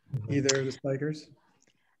 Either of the spikers?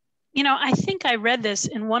 I think I read this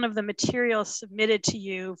in one of the materials submitted to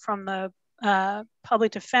you from the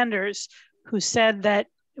public defenders, who said that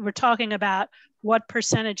we're talking about what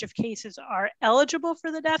percentage of cases are eligible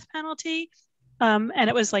for the death penalty. And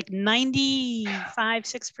it was like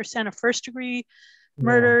 6% of first degree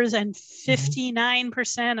murders and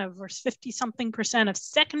 59% of, or 50 something percent of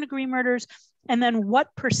second degree murders. And then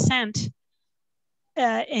what percent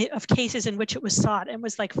of cases in which it was sought? It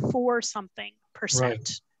was like 4 something percent.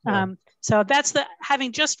 Right. Yeah. So that's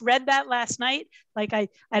having just read that last night, like I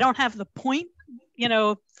don't have the point,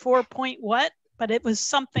 4 point what, but it was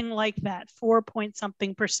something like that, 4 point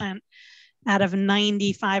something percent out of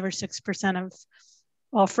 95 or 6% of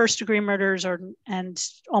all first degree murders, and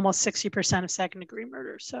almost 60% of second degree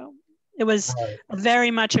murders. So it was very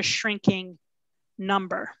much a shrinking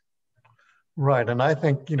number. Right, and I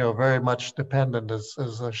think, very much dependent, as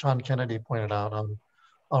Sean Kennedy pointed out, on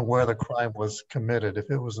where the crime was committed. If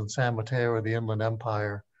it was in San Mateo or the Inland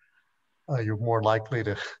Empire, you're more likely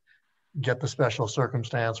to get the special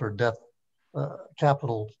circumstance or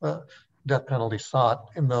capital death penalty sought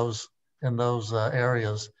in those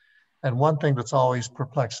areas. And one thing that's always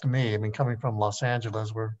perplexed me, coming from Los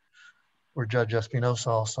Angeles, where Judge Espinosa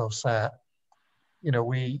also sat,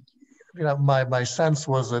 my sense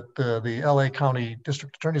was that the LA County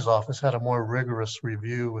District Attorney's Office had a more rigorous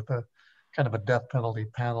review with a kind of a death penalty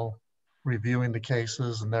panel reviewing the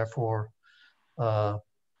cases, and therefore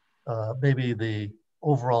maybe the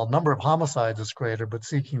overall number of homicides is greater, but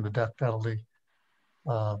seeking the death penalty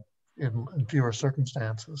in fewer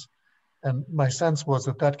circumstances. And my sense was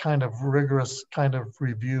that kind of rigorous kind of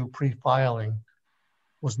review pre-filing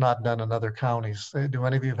was not done in other counties. Do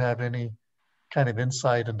any of you have any kind of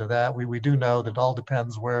insight into that? We do know that it all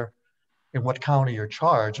depends in what county you're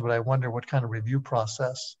charged, but I wonder what kind of review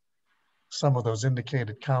process some of those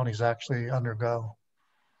indicated counties actually undergo.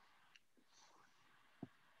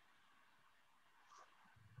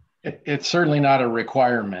 It's certainly not a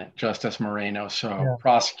requirement, Justice Moreno. So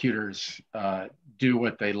prosecutors do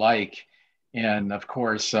what they like. And of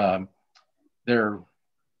course, they're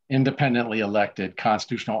independently elected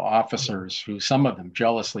constitutional officers who some of them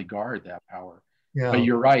jealously guard that power. Yeah. But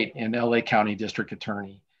you're right, in LA County District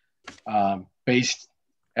Attorney, based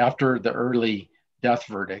after the early death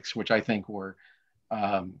verdicts, which I think were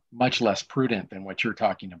much less prudent than what you're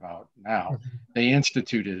talking about now, they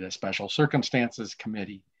instituted a special circumstances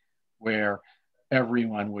committee where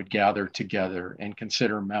everyone would gather together and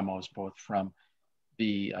consider memos both from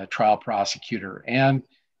the trial prosecutor and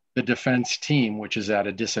the defense team, which is at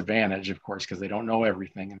a disadvantage, of course, because they don't know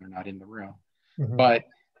everything and they're not in the room. But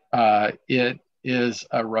it is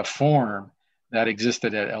a reform that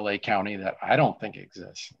existed at LA County that I don't think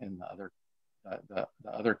exists in the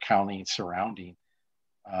other counties surrounding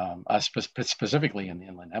us, specifically in the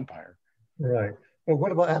Inland Empire. Right. But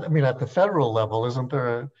what about, I mean, at the federal level, isn't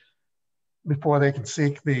there before they can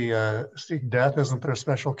seek death, isn't there a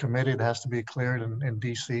special committee that has to be cleared in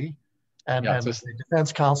DC? And the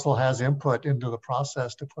defense counsel has input into the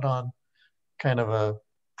process to put on kind of a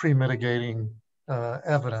pre-mitigating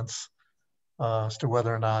evidence as to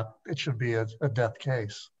whether or not it should be a death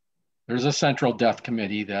case. There's a central death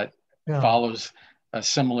committee that follows a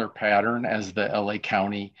similar pattern as the LA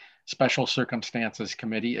County Special Circumstances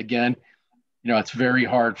Committee. Again, it's very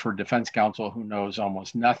hard for defense counsel who knows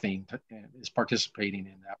almost nothing is participating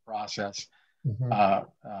in that process,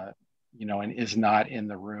 and is not in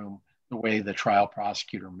the room the way the trial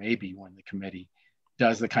prosecutor may be when the committee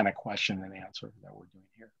does the kind of question and answer that we're doing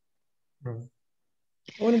here.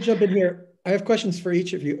 I want to jump in here. I have questions for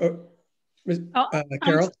each of you.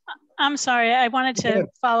 Carol? I'm sorry. I wanted to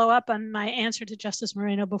follow up on my answer to Justice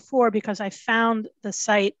Moreno before, because I found the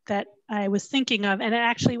site that I was thinking of, and it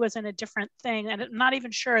actually was in a different thing. And I'm not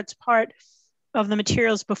even sure it's part of the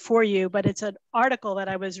materials before you, but it's an article that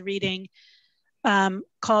I was reading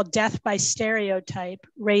called Death by Stereotype,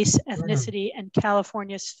 Race, Ethnicity, and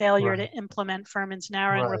California's Failure to Implement Furman's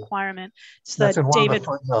Narrowing Requirement. So that's in one of the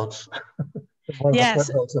footnotes. One of the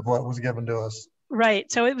footnotes of what was given to us.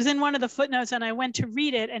 Right. So it was in one of the footnotes, and I went to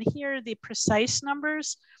read it, and here are the precise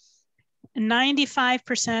numbers.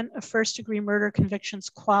 95% of first-degree murder convictions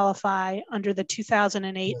qualify under the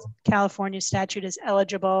 2008 California statute as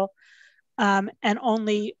eligible, and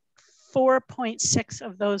only 4.6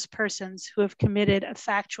 of those persons who have committed a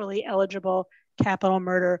factually eligible capital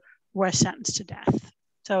murder were sentenced to death.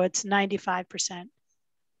 So it's 95%,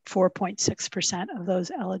 4.6% of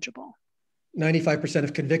those eligible. 95%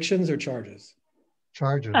 of convictions or charges?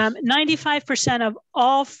 Charges. 95% of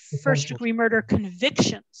all first-degree murder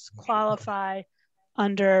convictions qualify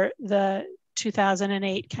under the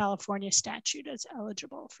 2008 California statute as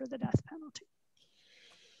eligible for the death penalty.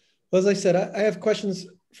 Well, as I said, I have questions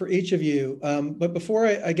for each of you, but before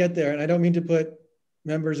I get there, and I don't mean to put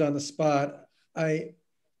members on the spot, I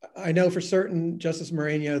know for certain, Justice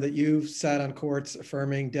Moreno, that you've sat on courts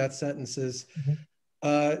affirming death sentences.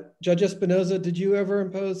 Judge Espinoza, did you ever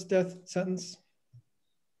impose death sentence?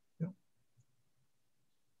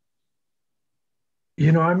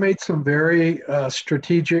 I made some very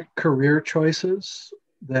strategic career choices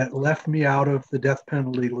that left me out of the death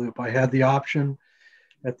penalty loop. I had the option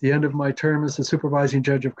at the end of my term as the supervising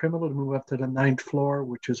judge of criminal to move up to the 9th floor,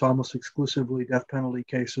 which is almost exclusively death penalty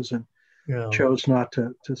cases, and chose not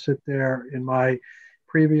to sit there. In my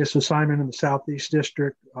previous assignment in the Southeast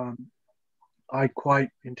District, I quite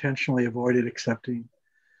intentionally avoided accepting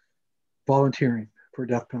volunteering for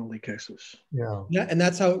death penalty cases. Yeah, and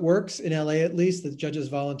that's how it works in LA, at least, the judges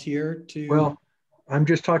volunteer to... Well, I'm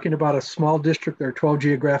just talking about a small district. There are 12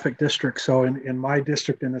 geographic districts. So in my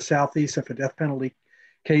district in the Southeast, if a death penalty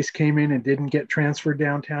case came in and didn't get transferred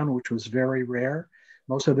downtown, which was very rare,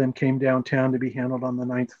 most of them came downtown to be handled on the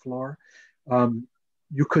 9th floor.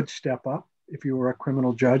 You could step up if you were a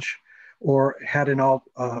criminal judge or had an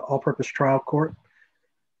all-purpose trial court.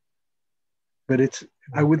 But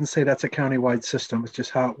I wouldn't say that's a countywide system. It's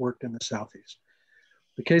just how it worked in the Southeast.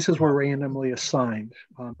 The cases were randomly assigned,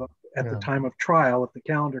 but at the time of trial, if the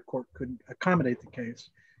calendar court couldn't accommodate the case,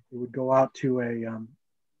 it would go out to an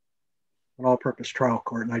all-purpose trial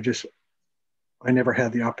court, and I never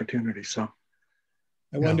had the opportunity. So,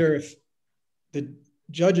 I wonder if the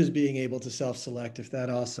judges being able to self-select, if that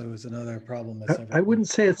also is another problem. I wouldn't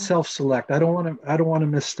say it's self-select. I don't want to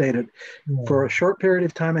misstate it. For a short period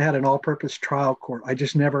of time, I had an all-purpose trial court. I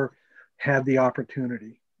just never had the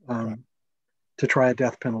opportunity to try a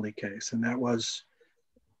death penalty case, and that was,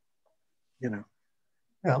 Yeah,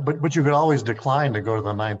 but you could always decline to go to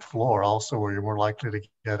the 9th floor, also, where you're more likely to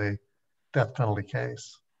get a death penalty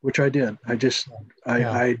case. Which I did.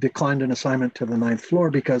 I declined an assignment to the 9th floor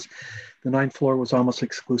because the 9th floor was almost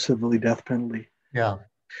exclusively death penalty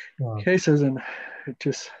cases, and it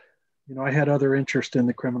just, You know, I had other interest in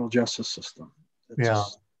the criminal justice system. Yeah.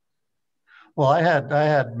 Well, I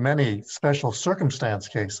had many special circumstance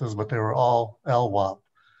cases, but they were all LWOP.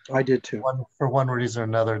 I did too. For one reason or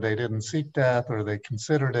another, they didn't seek death, or they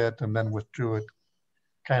considered it and then withdrew it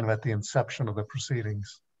kind of at the inception of the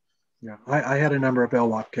proceedings. Yeah, I had a number of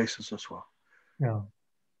LWOP cases as well. Yeah.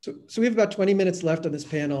 So we have about 20 minutes left on this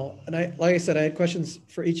panel. And like I said, I had questions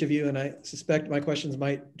for each of you, and I suspect my questions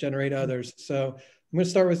might generate others. So I'm going to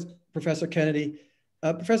start with Professor Kennedy.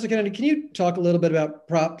 Professor Kennedy, can you talk a little bit about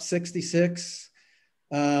Prop 66?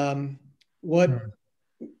 What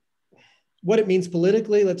it means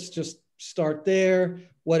politically? Let's just start there.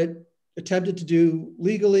 What it attempted to do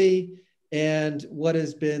legally, and what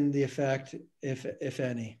has been the effect, if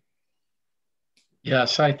any?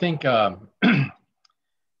 Yes, I think, Chair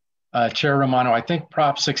Romano, I think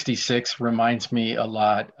Prop 66 reminds me a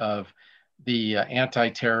lot of the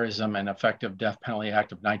Anti-Terrorism and Effective Death Penalty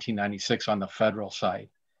Act of 1996 on the federal side.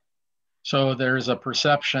 So there's a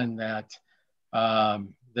perception that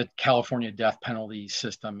the California death penalty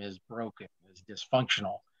system is broken, is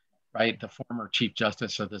dysfunctional, right? The former Chief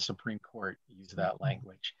Justice of the Supreme Court used that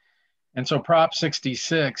language. And so Prop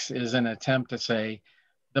 66 is an attempt to say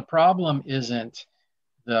the problem isn't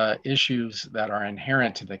the issues that are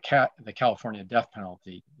inherent to the California death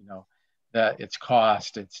penalty, you know, that its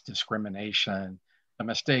cost, its discrimination, the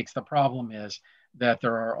mistakes. The problem is that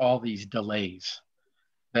there are all these delays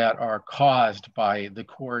that are caused by the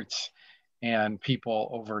courts and people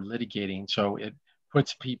over litigating. So it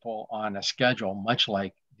puts people on a schedule, much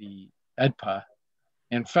like the EDPA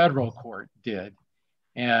in federal court did.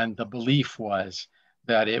 And the belief was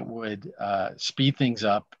that it would speed things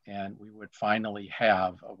up and we would finally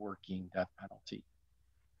have a working death penalty.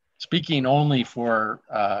 Speaking only for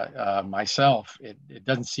myself, it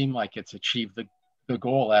doesn't seem like it's achieved the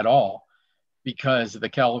goal at all, because the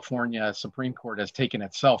California Supreme Court has taken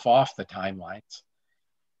itself off the timelines.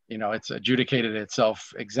 You know, it's adjudicated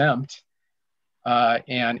itself exempt,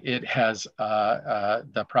 and it has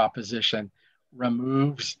the proposition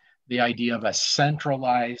removes the idea of a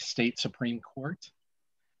centralized state Supreme Court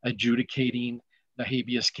adjudicating the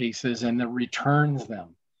habeas cases, and then returns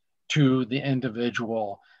them to the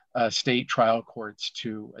individual state trial courts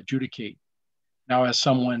to adjudicate. Now, as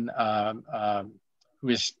someone who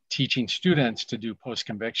is teaching students to do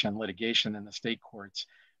post-conviction litigation in the state courts,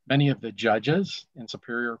 many of the judges in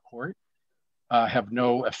Superior Court have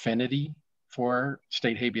no affinity for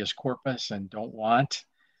state habeas corpus and don't want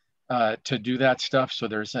to do that stuff. So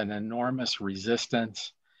there's an enormous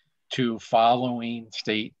resistance to following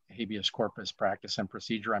state habeas corpus practice and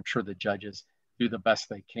procedure. I'm sure the judges do the best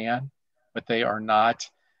they can, but they are not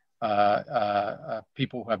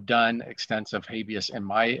people who have done extensive habeas in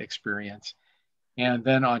my experience. And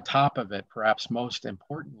then on top of it, perhaps most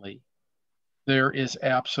importantly, there is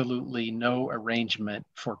absolutely no arrangement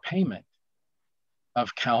for payment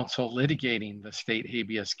of counsel litigating the state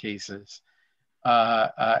habeas cases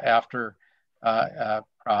after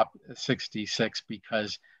Prop 66,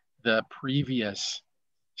 because the previous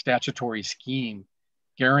statutory scheme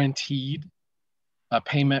guaranteed a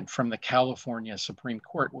payment from the California Supreme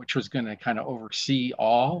Court, which was going to kind of oversee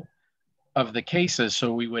all of the cases,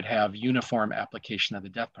 so we would have uniform application of the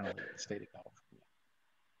death penalty in the state of California.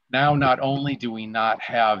 Now, not only do we not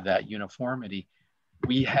have that uniformity,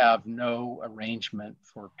 we have no arrangement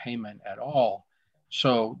for payment at all.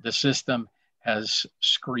 So the system has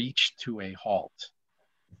screeched to a halt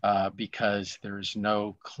because there's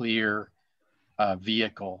no clear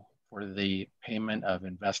vehicle for the payment of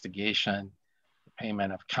investigation, the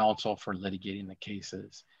payment of counsel for litigating the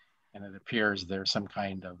cases. And it appears there's some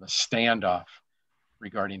kind of a standoff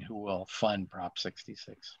regarding who will fund Prop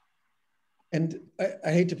 66. And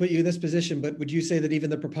I hate to put you in this position, but would you say that even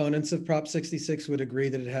the proponents of Prop 66 would agree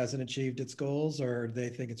that it hasn't achieved its goals, or do they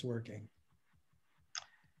think it's working?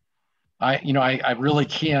 I really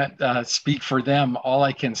can't speak for them. All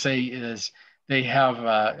I can say is they have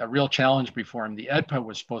a real challenge before them. The EDPA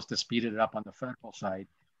was supposed to speed it up on the federal side.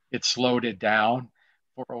 It slowed it down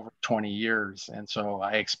for over 20 years. And so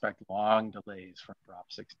I expect long delays from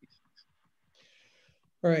Prop 66.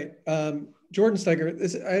 All right, Jordan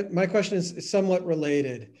Steiger, my question is somewhat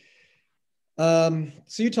related. So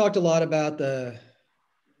you talked a lot about the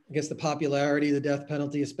popularity of the death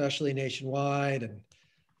penalty, especially nationwide. And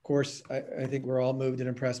of course, I think we're all moved and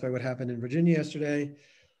impressed by what happened in Virginia yesterday.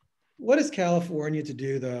 What is California to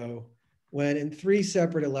do, though, when in 3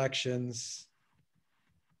 separate elections,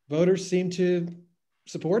 voters seem to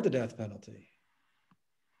support the death penalty?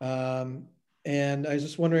 And I was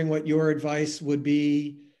just wondering what your advice would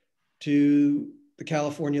be to the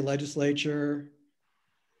California legislature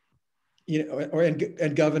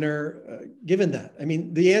and governor, given that? I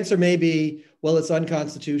mean, the answer may be, well, it's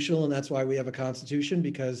unconstitutional, and that's why we have a constitution,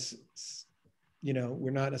 because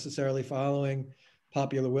we're not necessarily following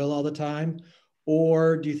popular will all the time.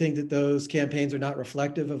 Or do you think that those campaigns are not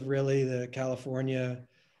reflective of really the California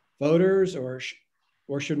voters, or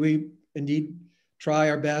should we indeed try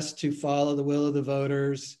our best to follow the will of the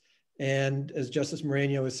voters, and, as Justice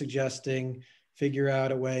Moreno is suggesting, figure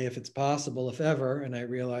out a way, if it's possible, if ever, and I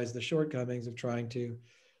realize the shortcomings of trying to,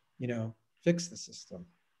 fix the system.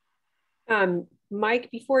 Mike,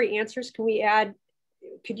 before he answers, can we add,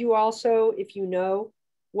 could you also, if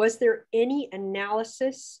was there any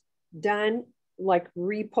analysis done, like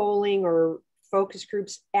repolling or focus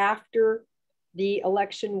groups after the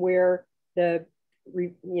election, where the,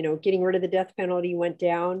 getting rid of the death penalty went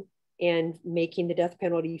down and making the death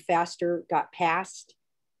penalty faster got passed?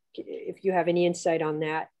 If you have any insight on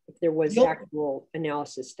that, if there was actual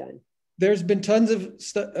analysis done. There's been tons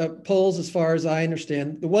of polls, as far as I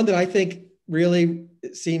understand. The one that I think really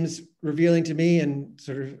seems revealing to me and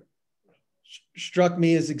sort of struck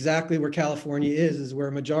me as exactly where California is where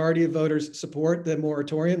a majority of voters support the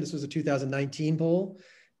moratorium. This was a 2019 poll,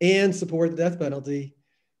 and support the death penalty,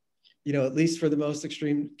 at least for the most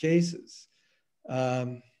extreme cases.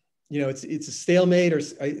 It's a stalemate, or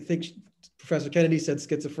I think Professor Kennedy said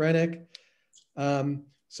schizophrenic. So I'm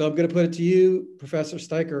going to put it to you, Professor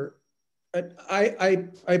Steiker. I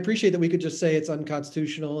appreciate that we could just say it's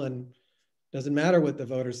unconstitutional and doesn't matter what the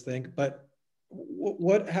voters think, but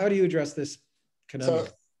how do you address this conundrum?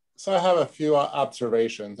 So I have a few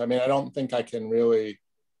observations. I mean, I don't think I can really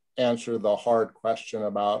answer the hard question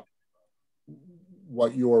about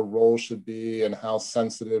what your role should be and how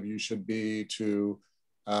sensitive you should be to,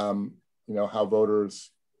 how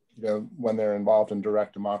voters, when they're involved in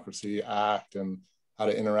direct democracy, act, and how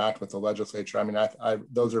to interact with the legislature. I mean,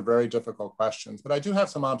 those are very difficult questions, but I do have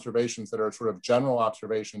some observations that are sort of general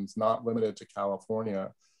observations, not limited to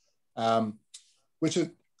California, which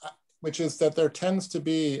is that there tends to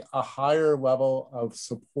be a higher level of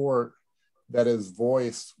support that is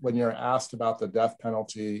voiced when you're asked about the death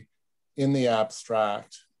penalty in the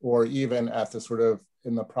abstract, or even at the sort of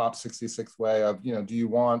in the Prop 66 way of, do you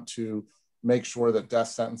want to make sure that death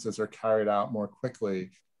sentences are carried out more quickly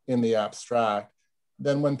in the abstract,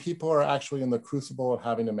 than when people are actually in the crucible of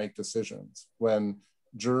having to make decisions, when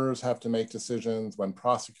jurors have to make decisions, when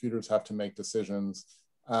prosecutors have to make decisions,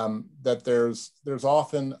 that there's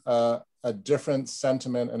often a different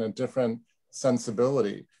sentiment and a different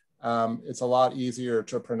sensibility. It's a lot easier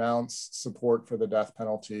to pronounce support for the death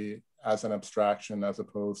penalty as an abstraction, as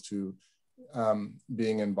opposed to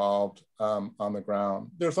being involved on the ground.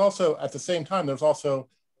 There's also, at the same time, there's also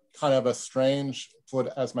kind of a strange,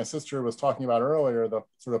 as my sister was talking about earlier, the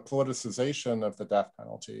sort of politicization of the death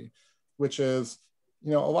penalty, which is,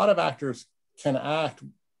 a lot of actors can act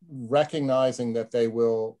recognizing that they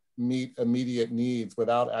will meet immediate needs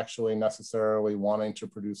without actually necessarily wanting to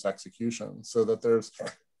produce executions. So that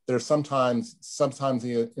there's sometimes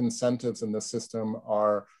the incentives in the system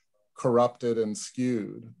are corrupted and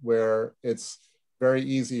skewed, where it's very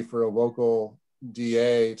easy for a local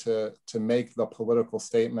DA to make the political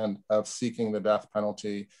statement of seeking the death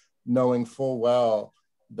penalty, knowing full well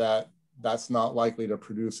that that's not likely to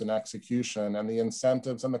produce an execution, and the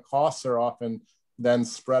incentives and the costs are often then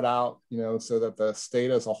spread out, so that the state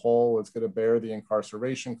as a whole is going to bear the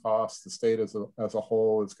incarceration costs, the state as a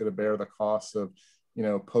whole is going to bear the costs of,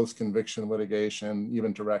 post-conviction litigation,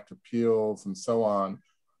 even direct appeals, and so on.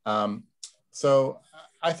 So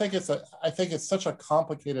I think it's such a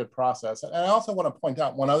complicated process. And I also want to point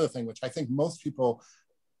out one other thing, which I think most people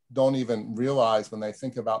don't even realize when they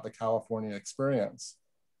think about the California experience,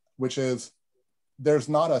 which is there's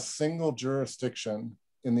not a single jurisdiction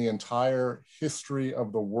in the entire history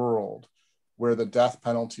of the world where the death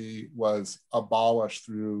penalty was abolished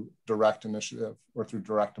through direct initiative or through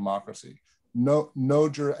direct democracy. And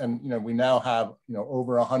we now have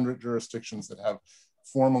over 100 jurisdictions that have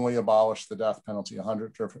formally abolished the death penalty,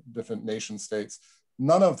 100 different nation states.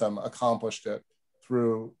 None of them accomplished it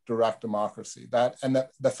through direct democracy.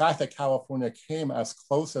 The fact that California came as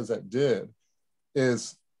close as it did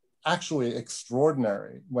is actually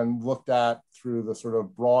extraordinary when looked at through the sort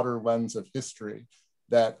of broader lens of history,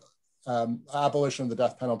 that abolition of the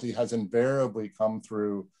death penalty has invariably come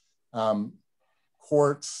through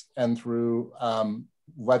courts and through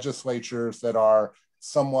legislatures that are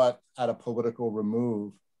somewhat at a political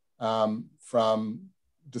remove from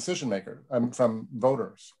decision makers, from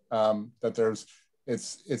voters. That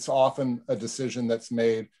it's often a decision that's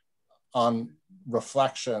made on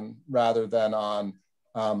reflection rather than on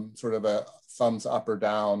sort of a thumbs up or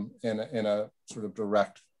down in a sort of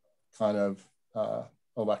direct kind of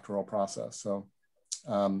electoral process. So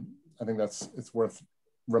I think it's worth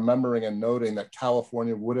remembering and noting that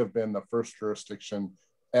California would have been the first jurisdiction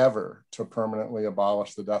ever to permanently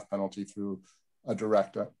abolish the death penalty through a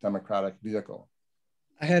direct democratic vehicle.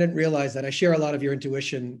 I hadn't realized that. I share a lot of your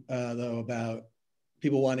intuition, though, about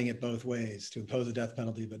people wanting it both ways, to impose a death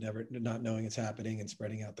penalty, but not knowing it's happening and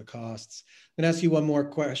spreading out the costs. I'm gonna ask you one more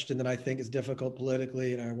question that I think is difficult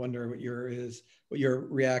politically, and I wonder what your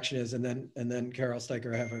reaction is, and then Carol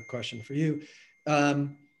Steiker, I have a question for you.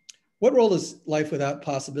 What role does life without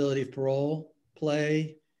possibility of parole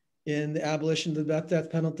play in the abolition of the death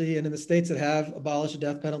penalty? And in the states that have abolished the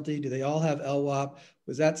death penalty, do they all have LWOP?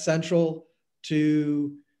 Was that central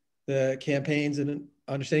to the campaigns and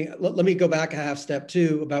understanding? Let me go back a half step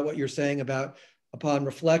too about what you're saying about upon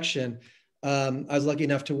reflection. I was lucky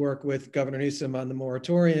enough to work with Governor Newsom on the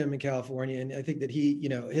moratorium in California. And I think that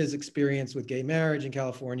his experience with gay marriage in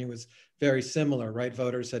California was very similar, right?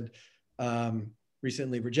 Voters had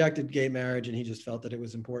recently rejected gay marriage, and he just felt that it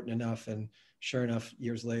was important enough. And sure enough,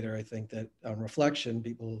 years later, I think that on reflection,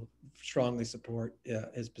 people strongly support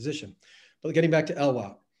his position. But getting back to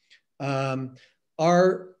LWOP,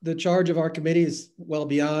 the charge of our committee is well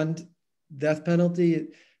beyond death penalty,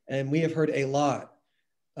 and we have heard a lot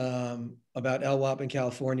about LWOP in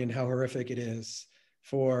California and how horrific it is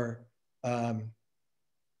for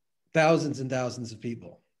thousands and thousands of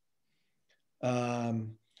people.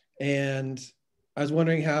 And I was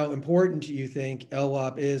wondering how important you think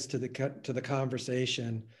LWOP is to the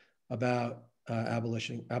conversation about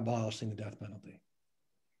abolishing the death penalty.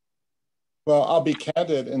 Well, I'll be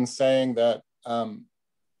candid in saying that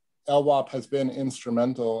LWOP has been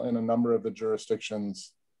instrumental in a number of the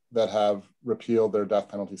jurisdictions that have repealed their death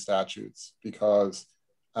penalty statutes, because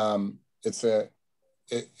it's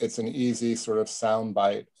an easy sort of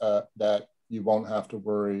soundbite that you won't have to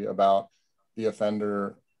worry about the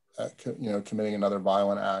offender committing another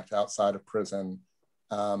violent act outside of prison.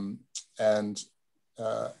 And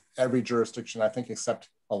every jurisdiction, I think, except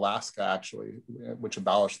Alaska, actually, which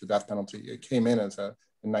abolished the death penalty, it came in in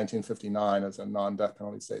 1959 as a non-death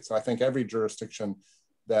penalty state. So I think every jurisdiction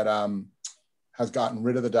that has gotten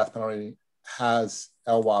rid of the death penalty has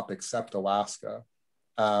LWOP except Alaska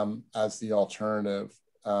as the alternative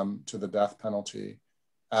to the death penalty.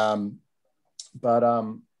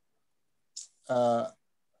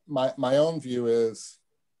 My own view is,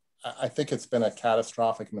 I think it's been a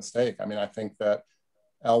catastrophic mistake. I mean, I think that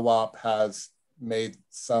LWOP has made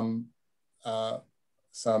some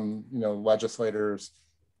legislators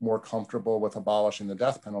more comfortable with abolishing the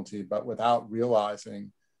death penalty, but without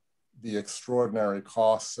realizing the extraordinary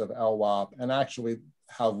costs of LWOP and actually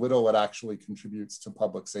how little it actually contributes to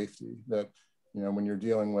public safety. That, when you're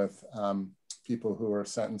dealing with people who are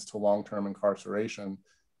sentenced to long-term incarceration,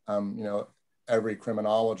 every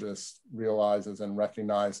criminologist realizes and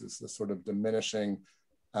recognizes the sort of diminishing,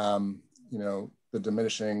 the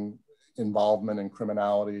diminishing involvement in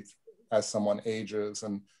criminality as someone ages,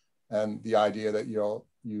 and the idea that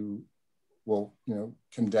you will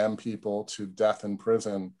condemn people to death in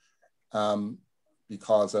prison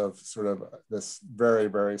because of sort of this very,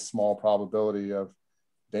 very small probability of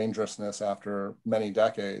dangerousness after many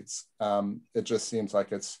decades. It just seems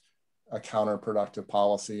like it's a counterproductive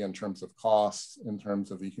policy in terms of costs, in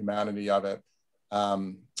terms of the humanity of it.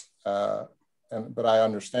 But I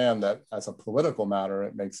understand that as a political matter,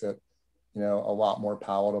 it makes it, a lot more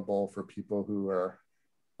palatable for people who are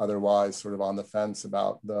otherwise sort of on the fence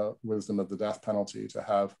about the wisdom of the death penalty to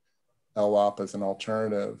have LWOP as an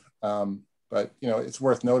alternative. But, it's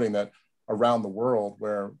worth noting that around the world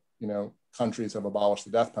where, countries have abolished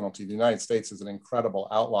the death penalty, the United States is an incredible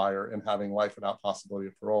outlier in having life without possibility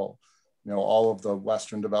of parole. All of the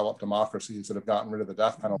Western developed democracies that have gotten rid of the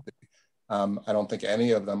death penalty, I don't think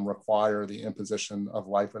any of them require the imposition of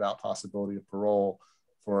life without possibility of parole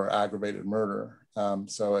for aggravated murder.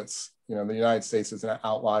 So it's, the United States is an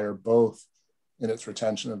outlier both in its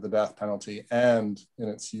retention of the death penalty and in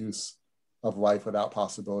its use of life without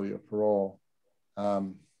possibility of parole.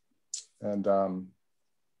 And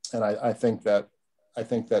I think that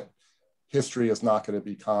history is not going to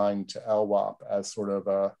be kind to LWOP as sort of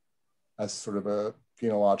a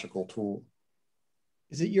penological tool.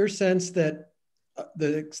 Is it your sense that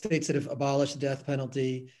the states that have abolished the death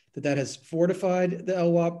penalty, that has fortified the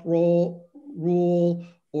LWOP rule,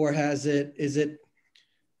 or is it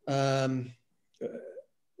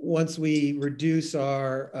once we reduce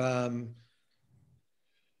our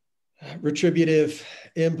retributive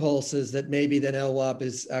impulses, that maybe then LWOP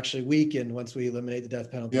is actually weakened once we eliminate the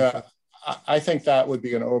death penalty? Yeah, I think that would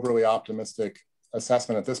be an overly optimistic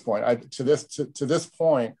assessment at this point. To this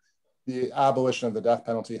point, the abolition of the death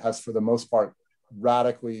penalty has, for the most part,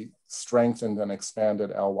 radically strengthened and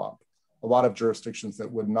expanded LWOP. A lot of jurisdictions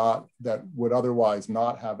that would otherwise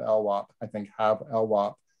not have LWOP, I think, have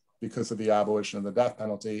LWOP because of the abolition of the death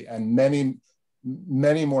penalty, and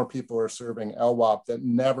many more people are serving LWOP that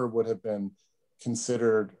never would have been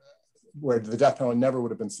considered, where the death penalty never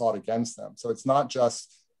would have been sought against them. So it's not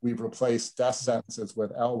just we've replaced death sentences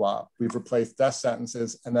with LWOP, we've replaced death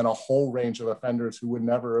sentences and then a whole range of offenders who would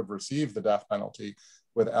never have received the death penalty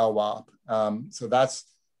with LWOP. So that's,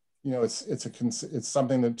 you know, it's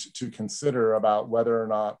something to consider about whether or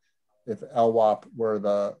not, if LWOP were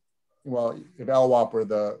the, if LWOP were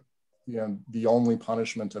the, you know, the only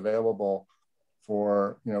punishment available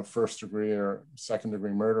for, you know, first degree or second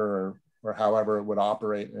degree murder, or however it would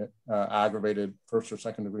operate, aggravated first or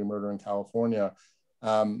second degree murder in California.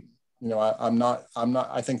 You know,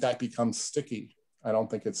 I think that becomes sticky. I don't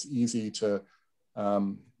think it's easy to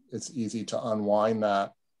unwind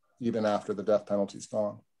that even after the death penalty's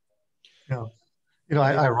gone. Yeah. You know,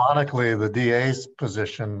 ironically, the DA's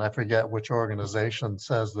position, I forget which organization,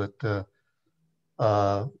 says that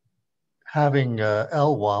having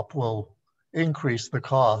LWOP will increase the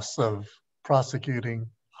costs of prosecuting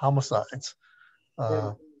homicides,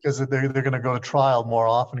 because they're going to go to trial more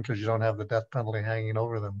often because you don't have the death penalty hanging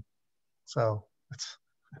over them. So it's,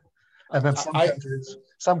 and then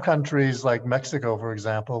some countries like Mexico, for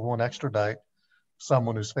example, won't extradite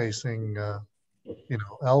someone who's facing you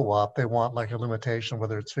know, LWOP. They want like a limitation,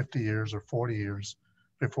 whether it's 50 years or 40 years,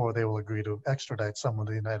 before they will agree to extradite someone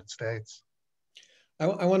to the United States.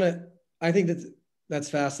 I think that's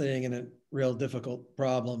fascinating and a real difficult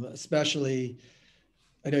problem, especially,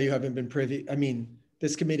 I know you haven't been privy. I mean,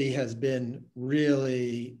 this committee has been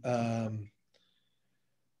really, I'm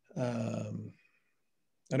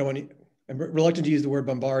reluctant to use the word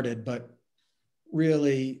bombarded, but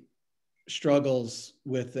really struggles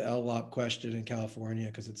with the LWOP question in California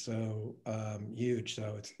because it's so huge.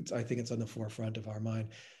 So I think it's on the forefront of our mind.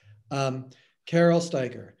 Carol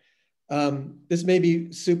Steiker, this may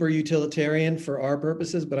be super utilitarian for our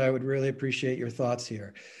purposes, but I would really appreciate your thoughts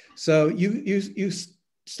here. So you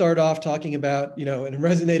start off talking about, you know, and it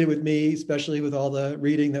resonated with me, especially with all the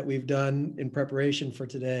reading that we've done in preparation for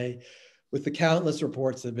today, with the countless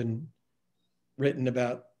reports that have been written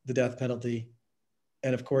about the death penalty,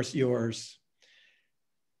 and of course yours.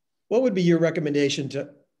 What would be your recommendation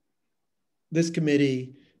to this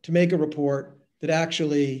committee to make a report that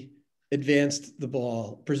actually advanced the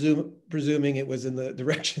ball, presuming it was in the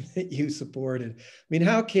direction that you supported? I mean,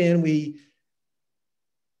 how can we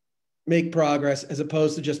make progress as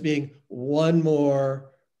opposed to just being one more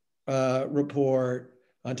report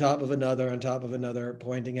on top of another,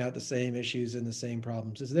 pointing out the same issues and the same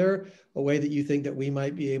problems? Is there a way that you think that we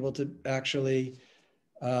might be able to actually,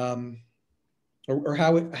 or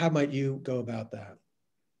how might you go about that?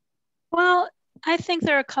 Well, I think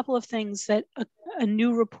there are a couple of things that a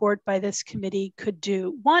new report by this committee could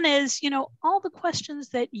do. One is, you know, all the questions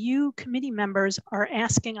that you committee members are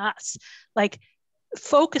asking us, like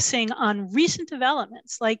focusing on recent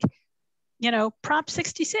developments, like, you know, Prop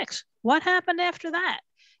 66, what happened after that?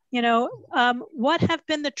 You know, what have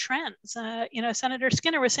been the trends? You know, Senator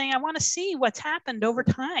Skinner was saying, I want to see what's happened over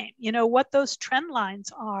time, you know, what those trend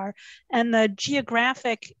lines are, and the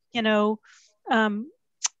geographic, you know,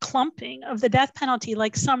 clumping of the death penalty,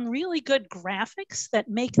 like some really good graphics that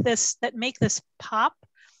make this pop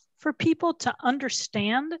for people to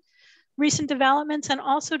understand recent developments, and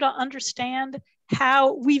also to understand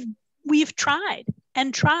how we've tried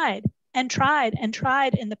in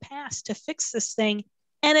the past to fix this thing,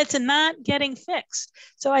 and it's not getting fixed.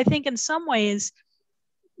 So I think in some ways,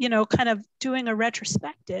 you know, kind of doing a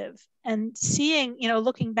retrospective and seeing, you know,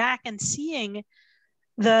 looking back and seeing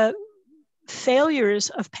the failures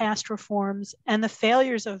of past reforms and the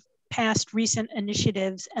failures of past recent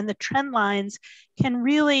initiatives and the trend lines can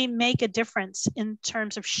really make a difference in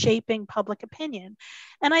terms of shaping public opinion.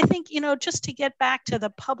 And I think, you know, just to get back to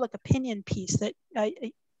the public opinion piece that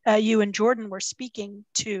you and Jordan were speaking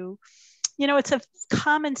to, you know, it's a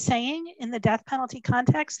common saying in the death penalty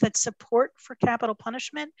context that support for capital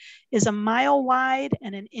punishment is a mile wide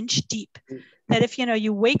and an inch deep. That if, you know,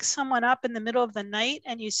 you wake someone up in the middle of the night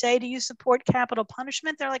and you say, do you support capital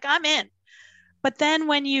punishment? They're like, I'm in. But then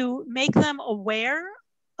when you make them aware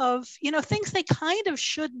of, you know, things they kind of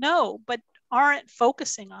should know, but aren't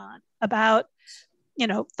focusing on, about, you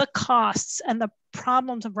know, the costs and the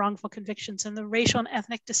problems of wrongful convictions and the racial and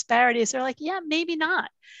ethnic disparities, they're like, yeah, maybe not.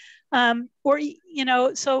 Or, you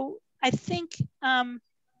know, so I think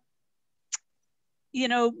you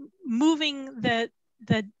know, moving the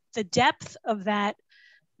depth of that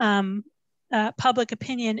public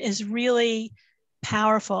opinion is really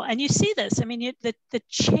powerful. And you see this, I mean, the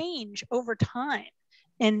change over time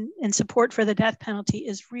in support for the death penalty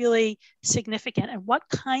is really significant. And what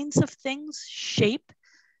kinds of things shape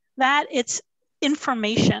that? It's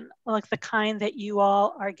information like the kind that you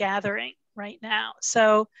all are gathering right now.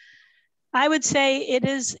 So I would say it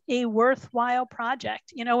is a worthwhile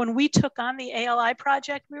project. You know, when we took on the ALI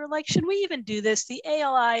project, we were like, should we even do this? The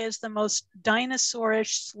ALI is the most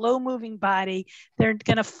dinosaurish, slow-moving body. They're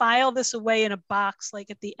going to file this away in a box like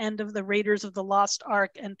at the end of the Raiders of the Lost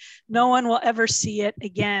Ark, and no one will ever see it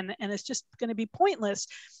again, and it's just going to be pointless.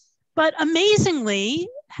 But amazingly,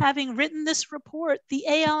 having written this report, the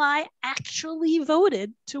ALI actually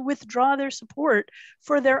voted to withdraw their support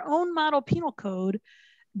for their own model penal code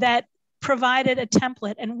that provided a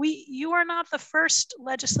template. And you are not the first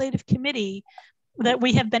legislative committee that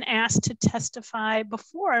we have been asked to testify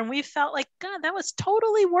before. And we felt like, God, that was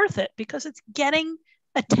totally worth it because it's getting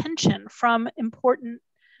attention from important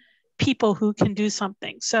people who can do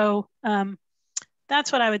something. So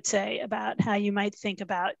that's what I would say about how you might think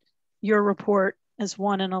about your report as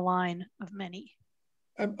one in a line of many.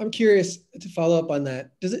 I'm curious to follow up on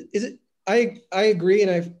that. I agree,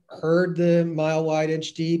 and I've heard the mile wide,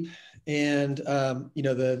 inch deep, and you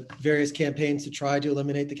know, the various campaigns to try to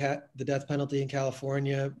eliminate the death penalty in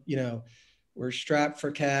California, you know, were strapped for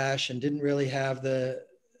cash and didn't really have the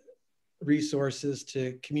resources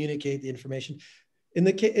to communicate the information. In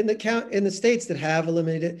the states that have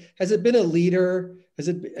eliminated it, has it been a leader? Has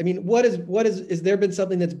there been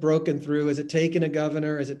something that's broken through? Has it taken a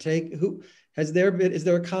governor? Is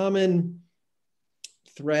there a common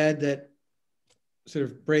thread that sort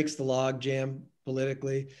of breaks the logjam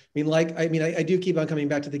politically? I do keep on coming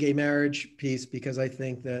back to the gay marriage piece because I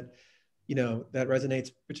think that, you know, that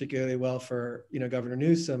resonates particularly well for, you know, Governor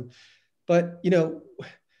Newsom. But, you know,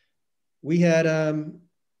 we had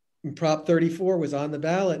Prop 34 was on the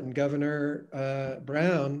ballot, and Governor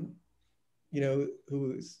Brown, you know, who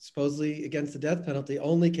was supposedly against the death penalty,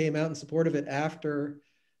 only came out in support of it after,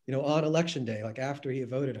 you know, on election day, like after he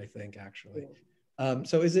voted, I think, actually.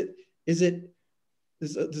 So does it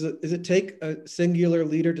take a singular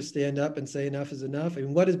leader to stand up and say enough is enough? I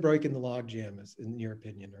mean, what is breaking the logjam, in your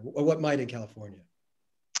opinion, or what might in California?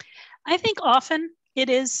 I think often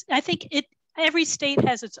it is. Every state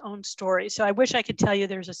has its own story. So I wish I could tell you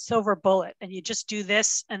there's a silver bullet and you just do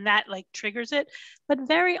this and that like triggers it. But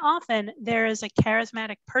very often there is a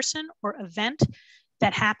charismatic person or event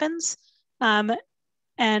that happens. You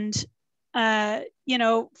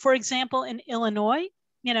know, for example, in Illinois,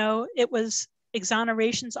 you know, it was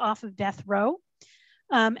exonerations off of death row.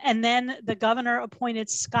 And then the governor appointed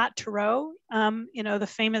Scott Turow, you know, the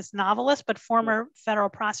famous novelist, but former federal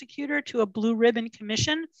prosecutor, to a blue ribbon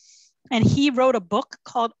commission. And he wrote a book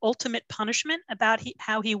called Ultimate Punishment about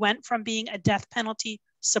how he went from being a death penalty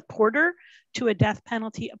supporter to a death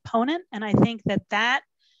penalty opponent. And I think that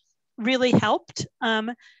really helped.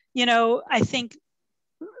 You know, I think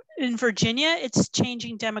in Virginia, it's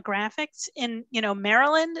changing demographics. In, you know,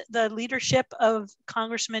 Maryland, the leadership of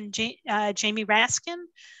Congressman Jamie Raskin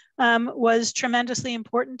was tremendously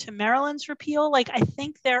important to Maryland's repeal. Like, I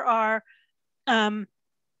think there are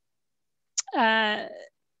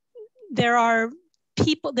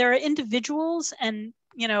people, there are individuals and,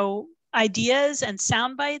 you know, ideas and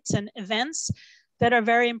sound bites and events that are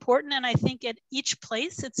very important. And I think at each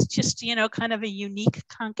place, it's just, you know, kind of a unique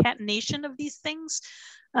concatenation of these things.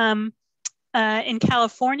 In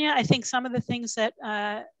California, I think some of the things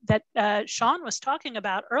that Sean was talking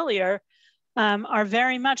about earlier are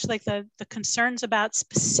very much like the concerns about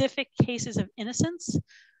specific cases of innocence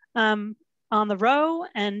on the row,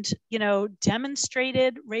 and, you know,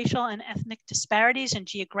 demonstrated racial and ethnic disparities and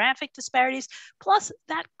geographic disparities. Plus,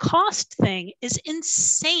 that cost thing is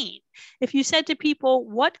insane. If you said to people,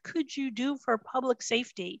 what could you do for public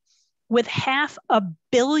safety with $500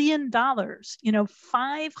 million, you know,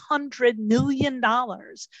 $500 million,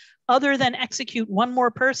 other than execute one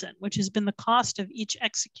more person, which has been the cost of each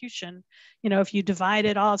execution. You know, if you divide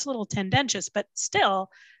it all, it's a little tendentious, but still,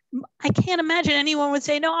 I can't imagine anyone would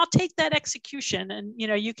say, no, I'll take that execution and, you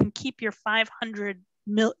know, you can keep your $500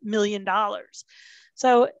 million.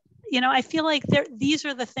 So, you know, I feel like these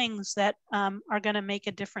are the things that are going to make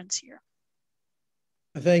a difference here.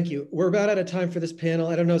 Thank you. We're about out of time for this panel.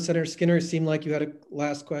 I don't know, Senator Skinner, it seemed like you had a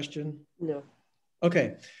last question. No.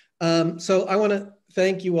 Okay. So I want to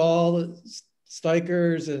thank you all,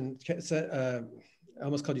 Stikers, and I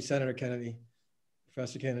almost called you Senator Kennedy,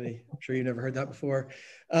 Professor Kennedy. I'm sure you never heard that before.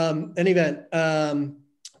 Any event,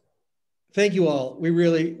 Thank you all. We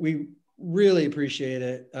really appreciate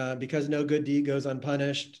it. Because no good deed goes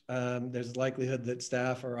unpunished. There's a likelihood that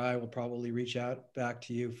staff or I will probably reach out back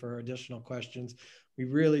to you for additional questions. We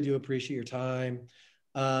really do appreciate your time.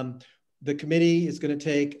 The committee is going to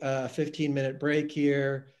take a 15-minute break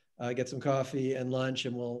here, get some coffee and lunch,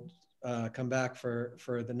 and we'll come back for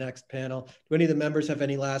the next panel. Do any of the members have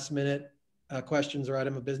any last-minute questions or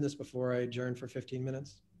item of business before I adjourn for 15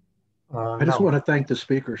 minutes? I just want to thank the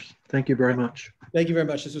speakers. Thank you very much. Thank you very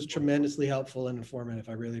much. This was tremendously helpful and informative.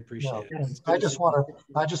 I really appreciate it. I just want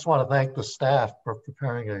to thank the staff for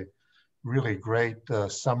preparing a really great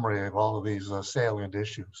summary of all of these salient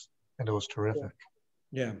issues, and it was terrific.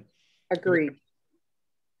 Yeah. Agreed.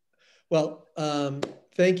 Well,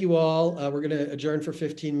 thank you all. We're going to adjourn for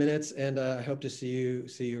 15 minutes, and I hope to see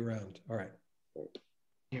you around. All right. Thank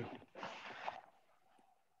you.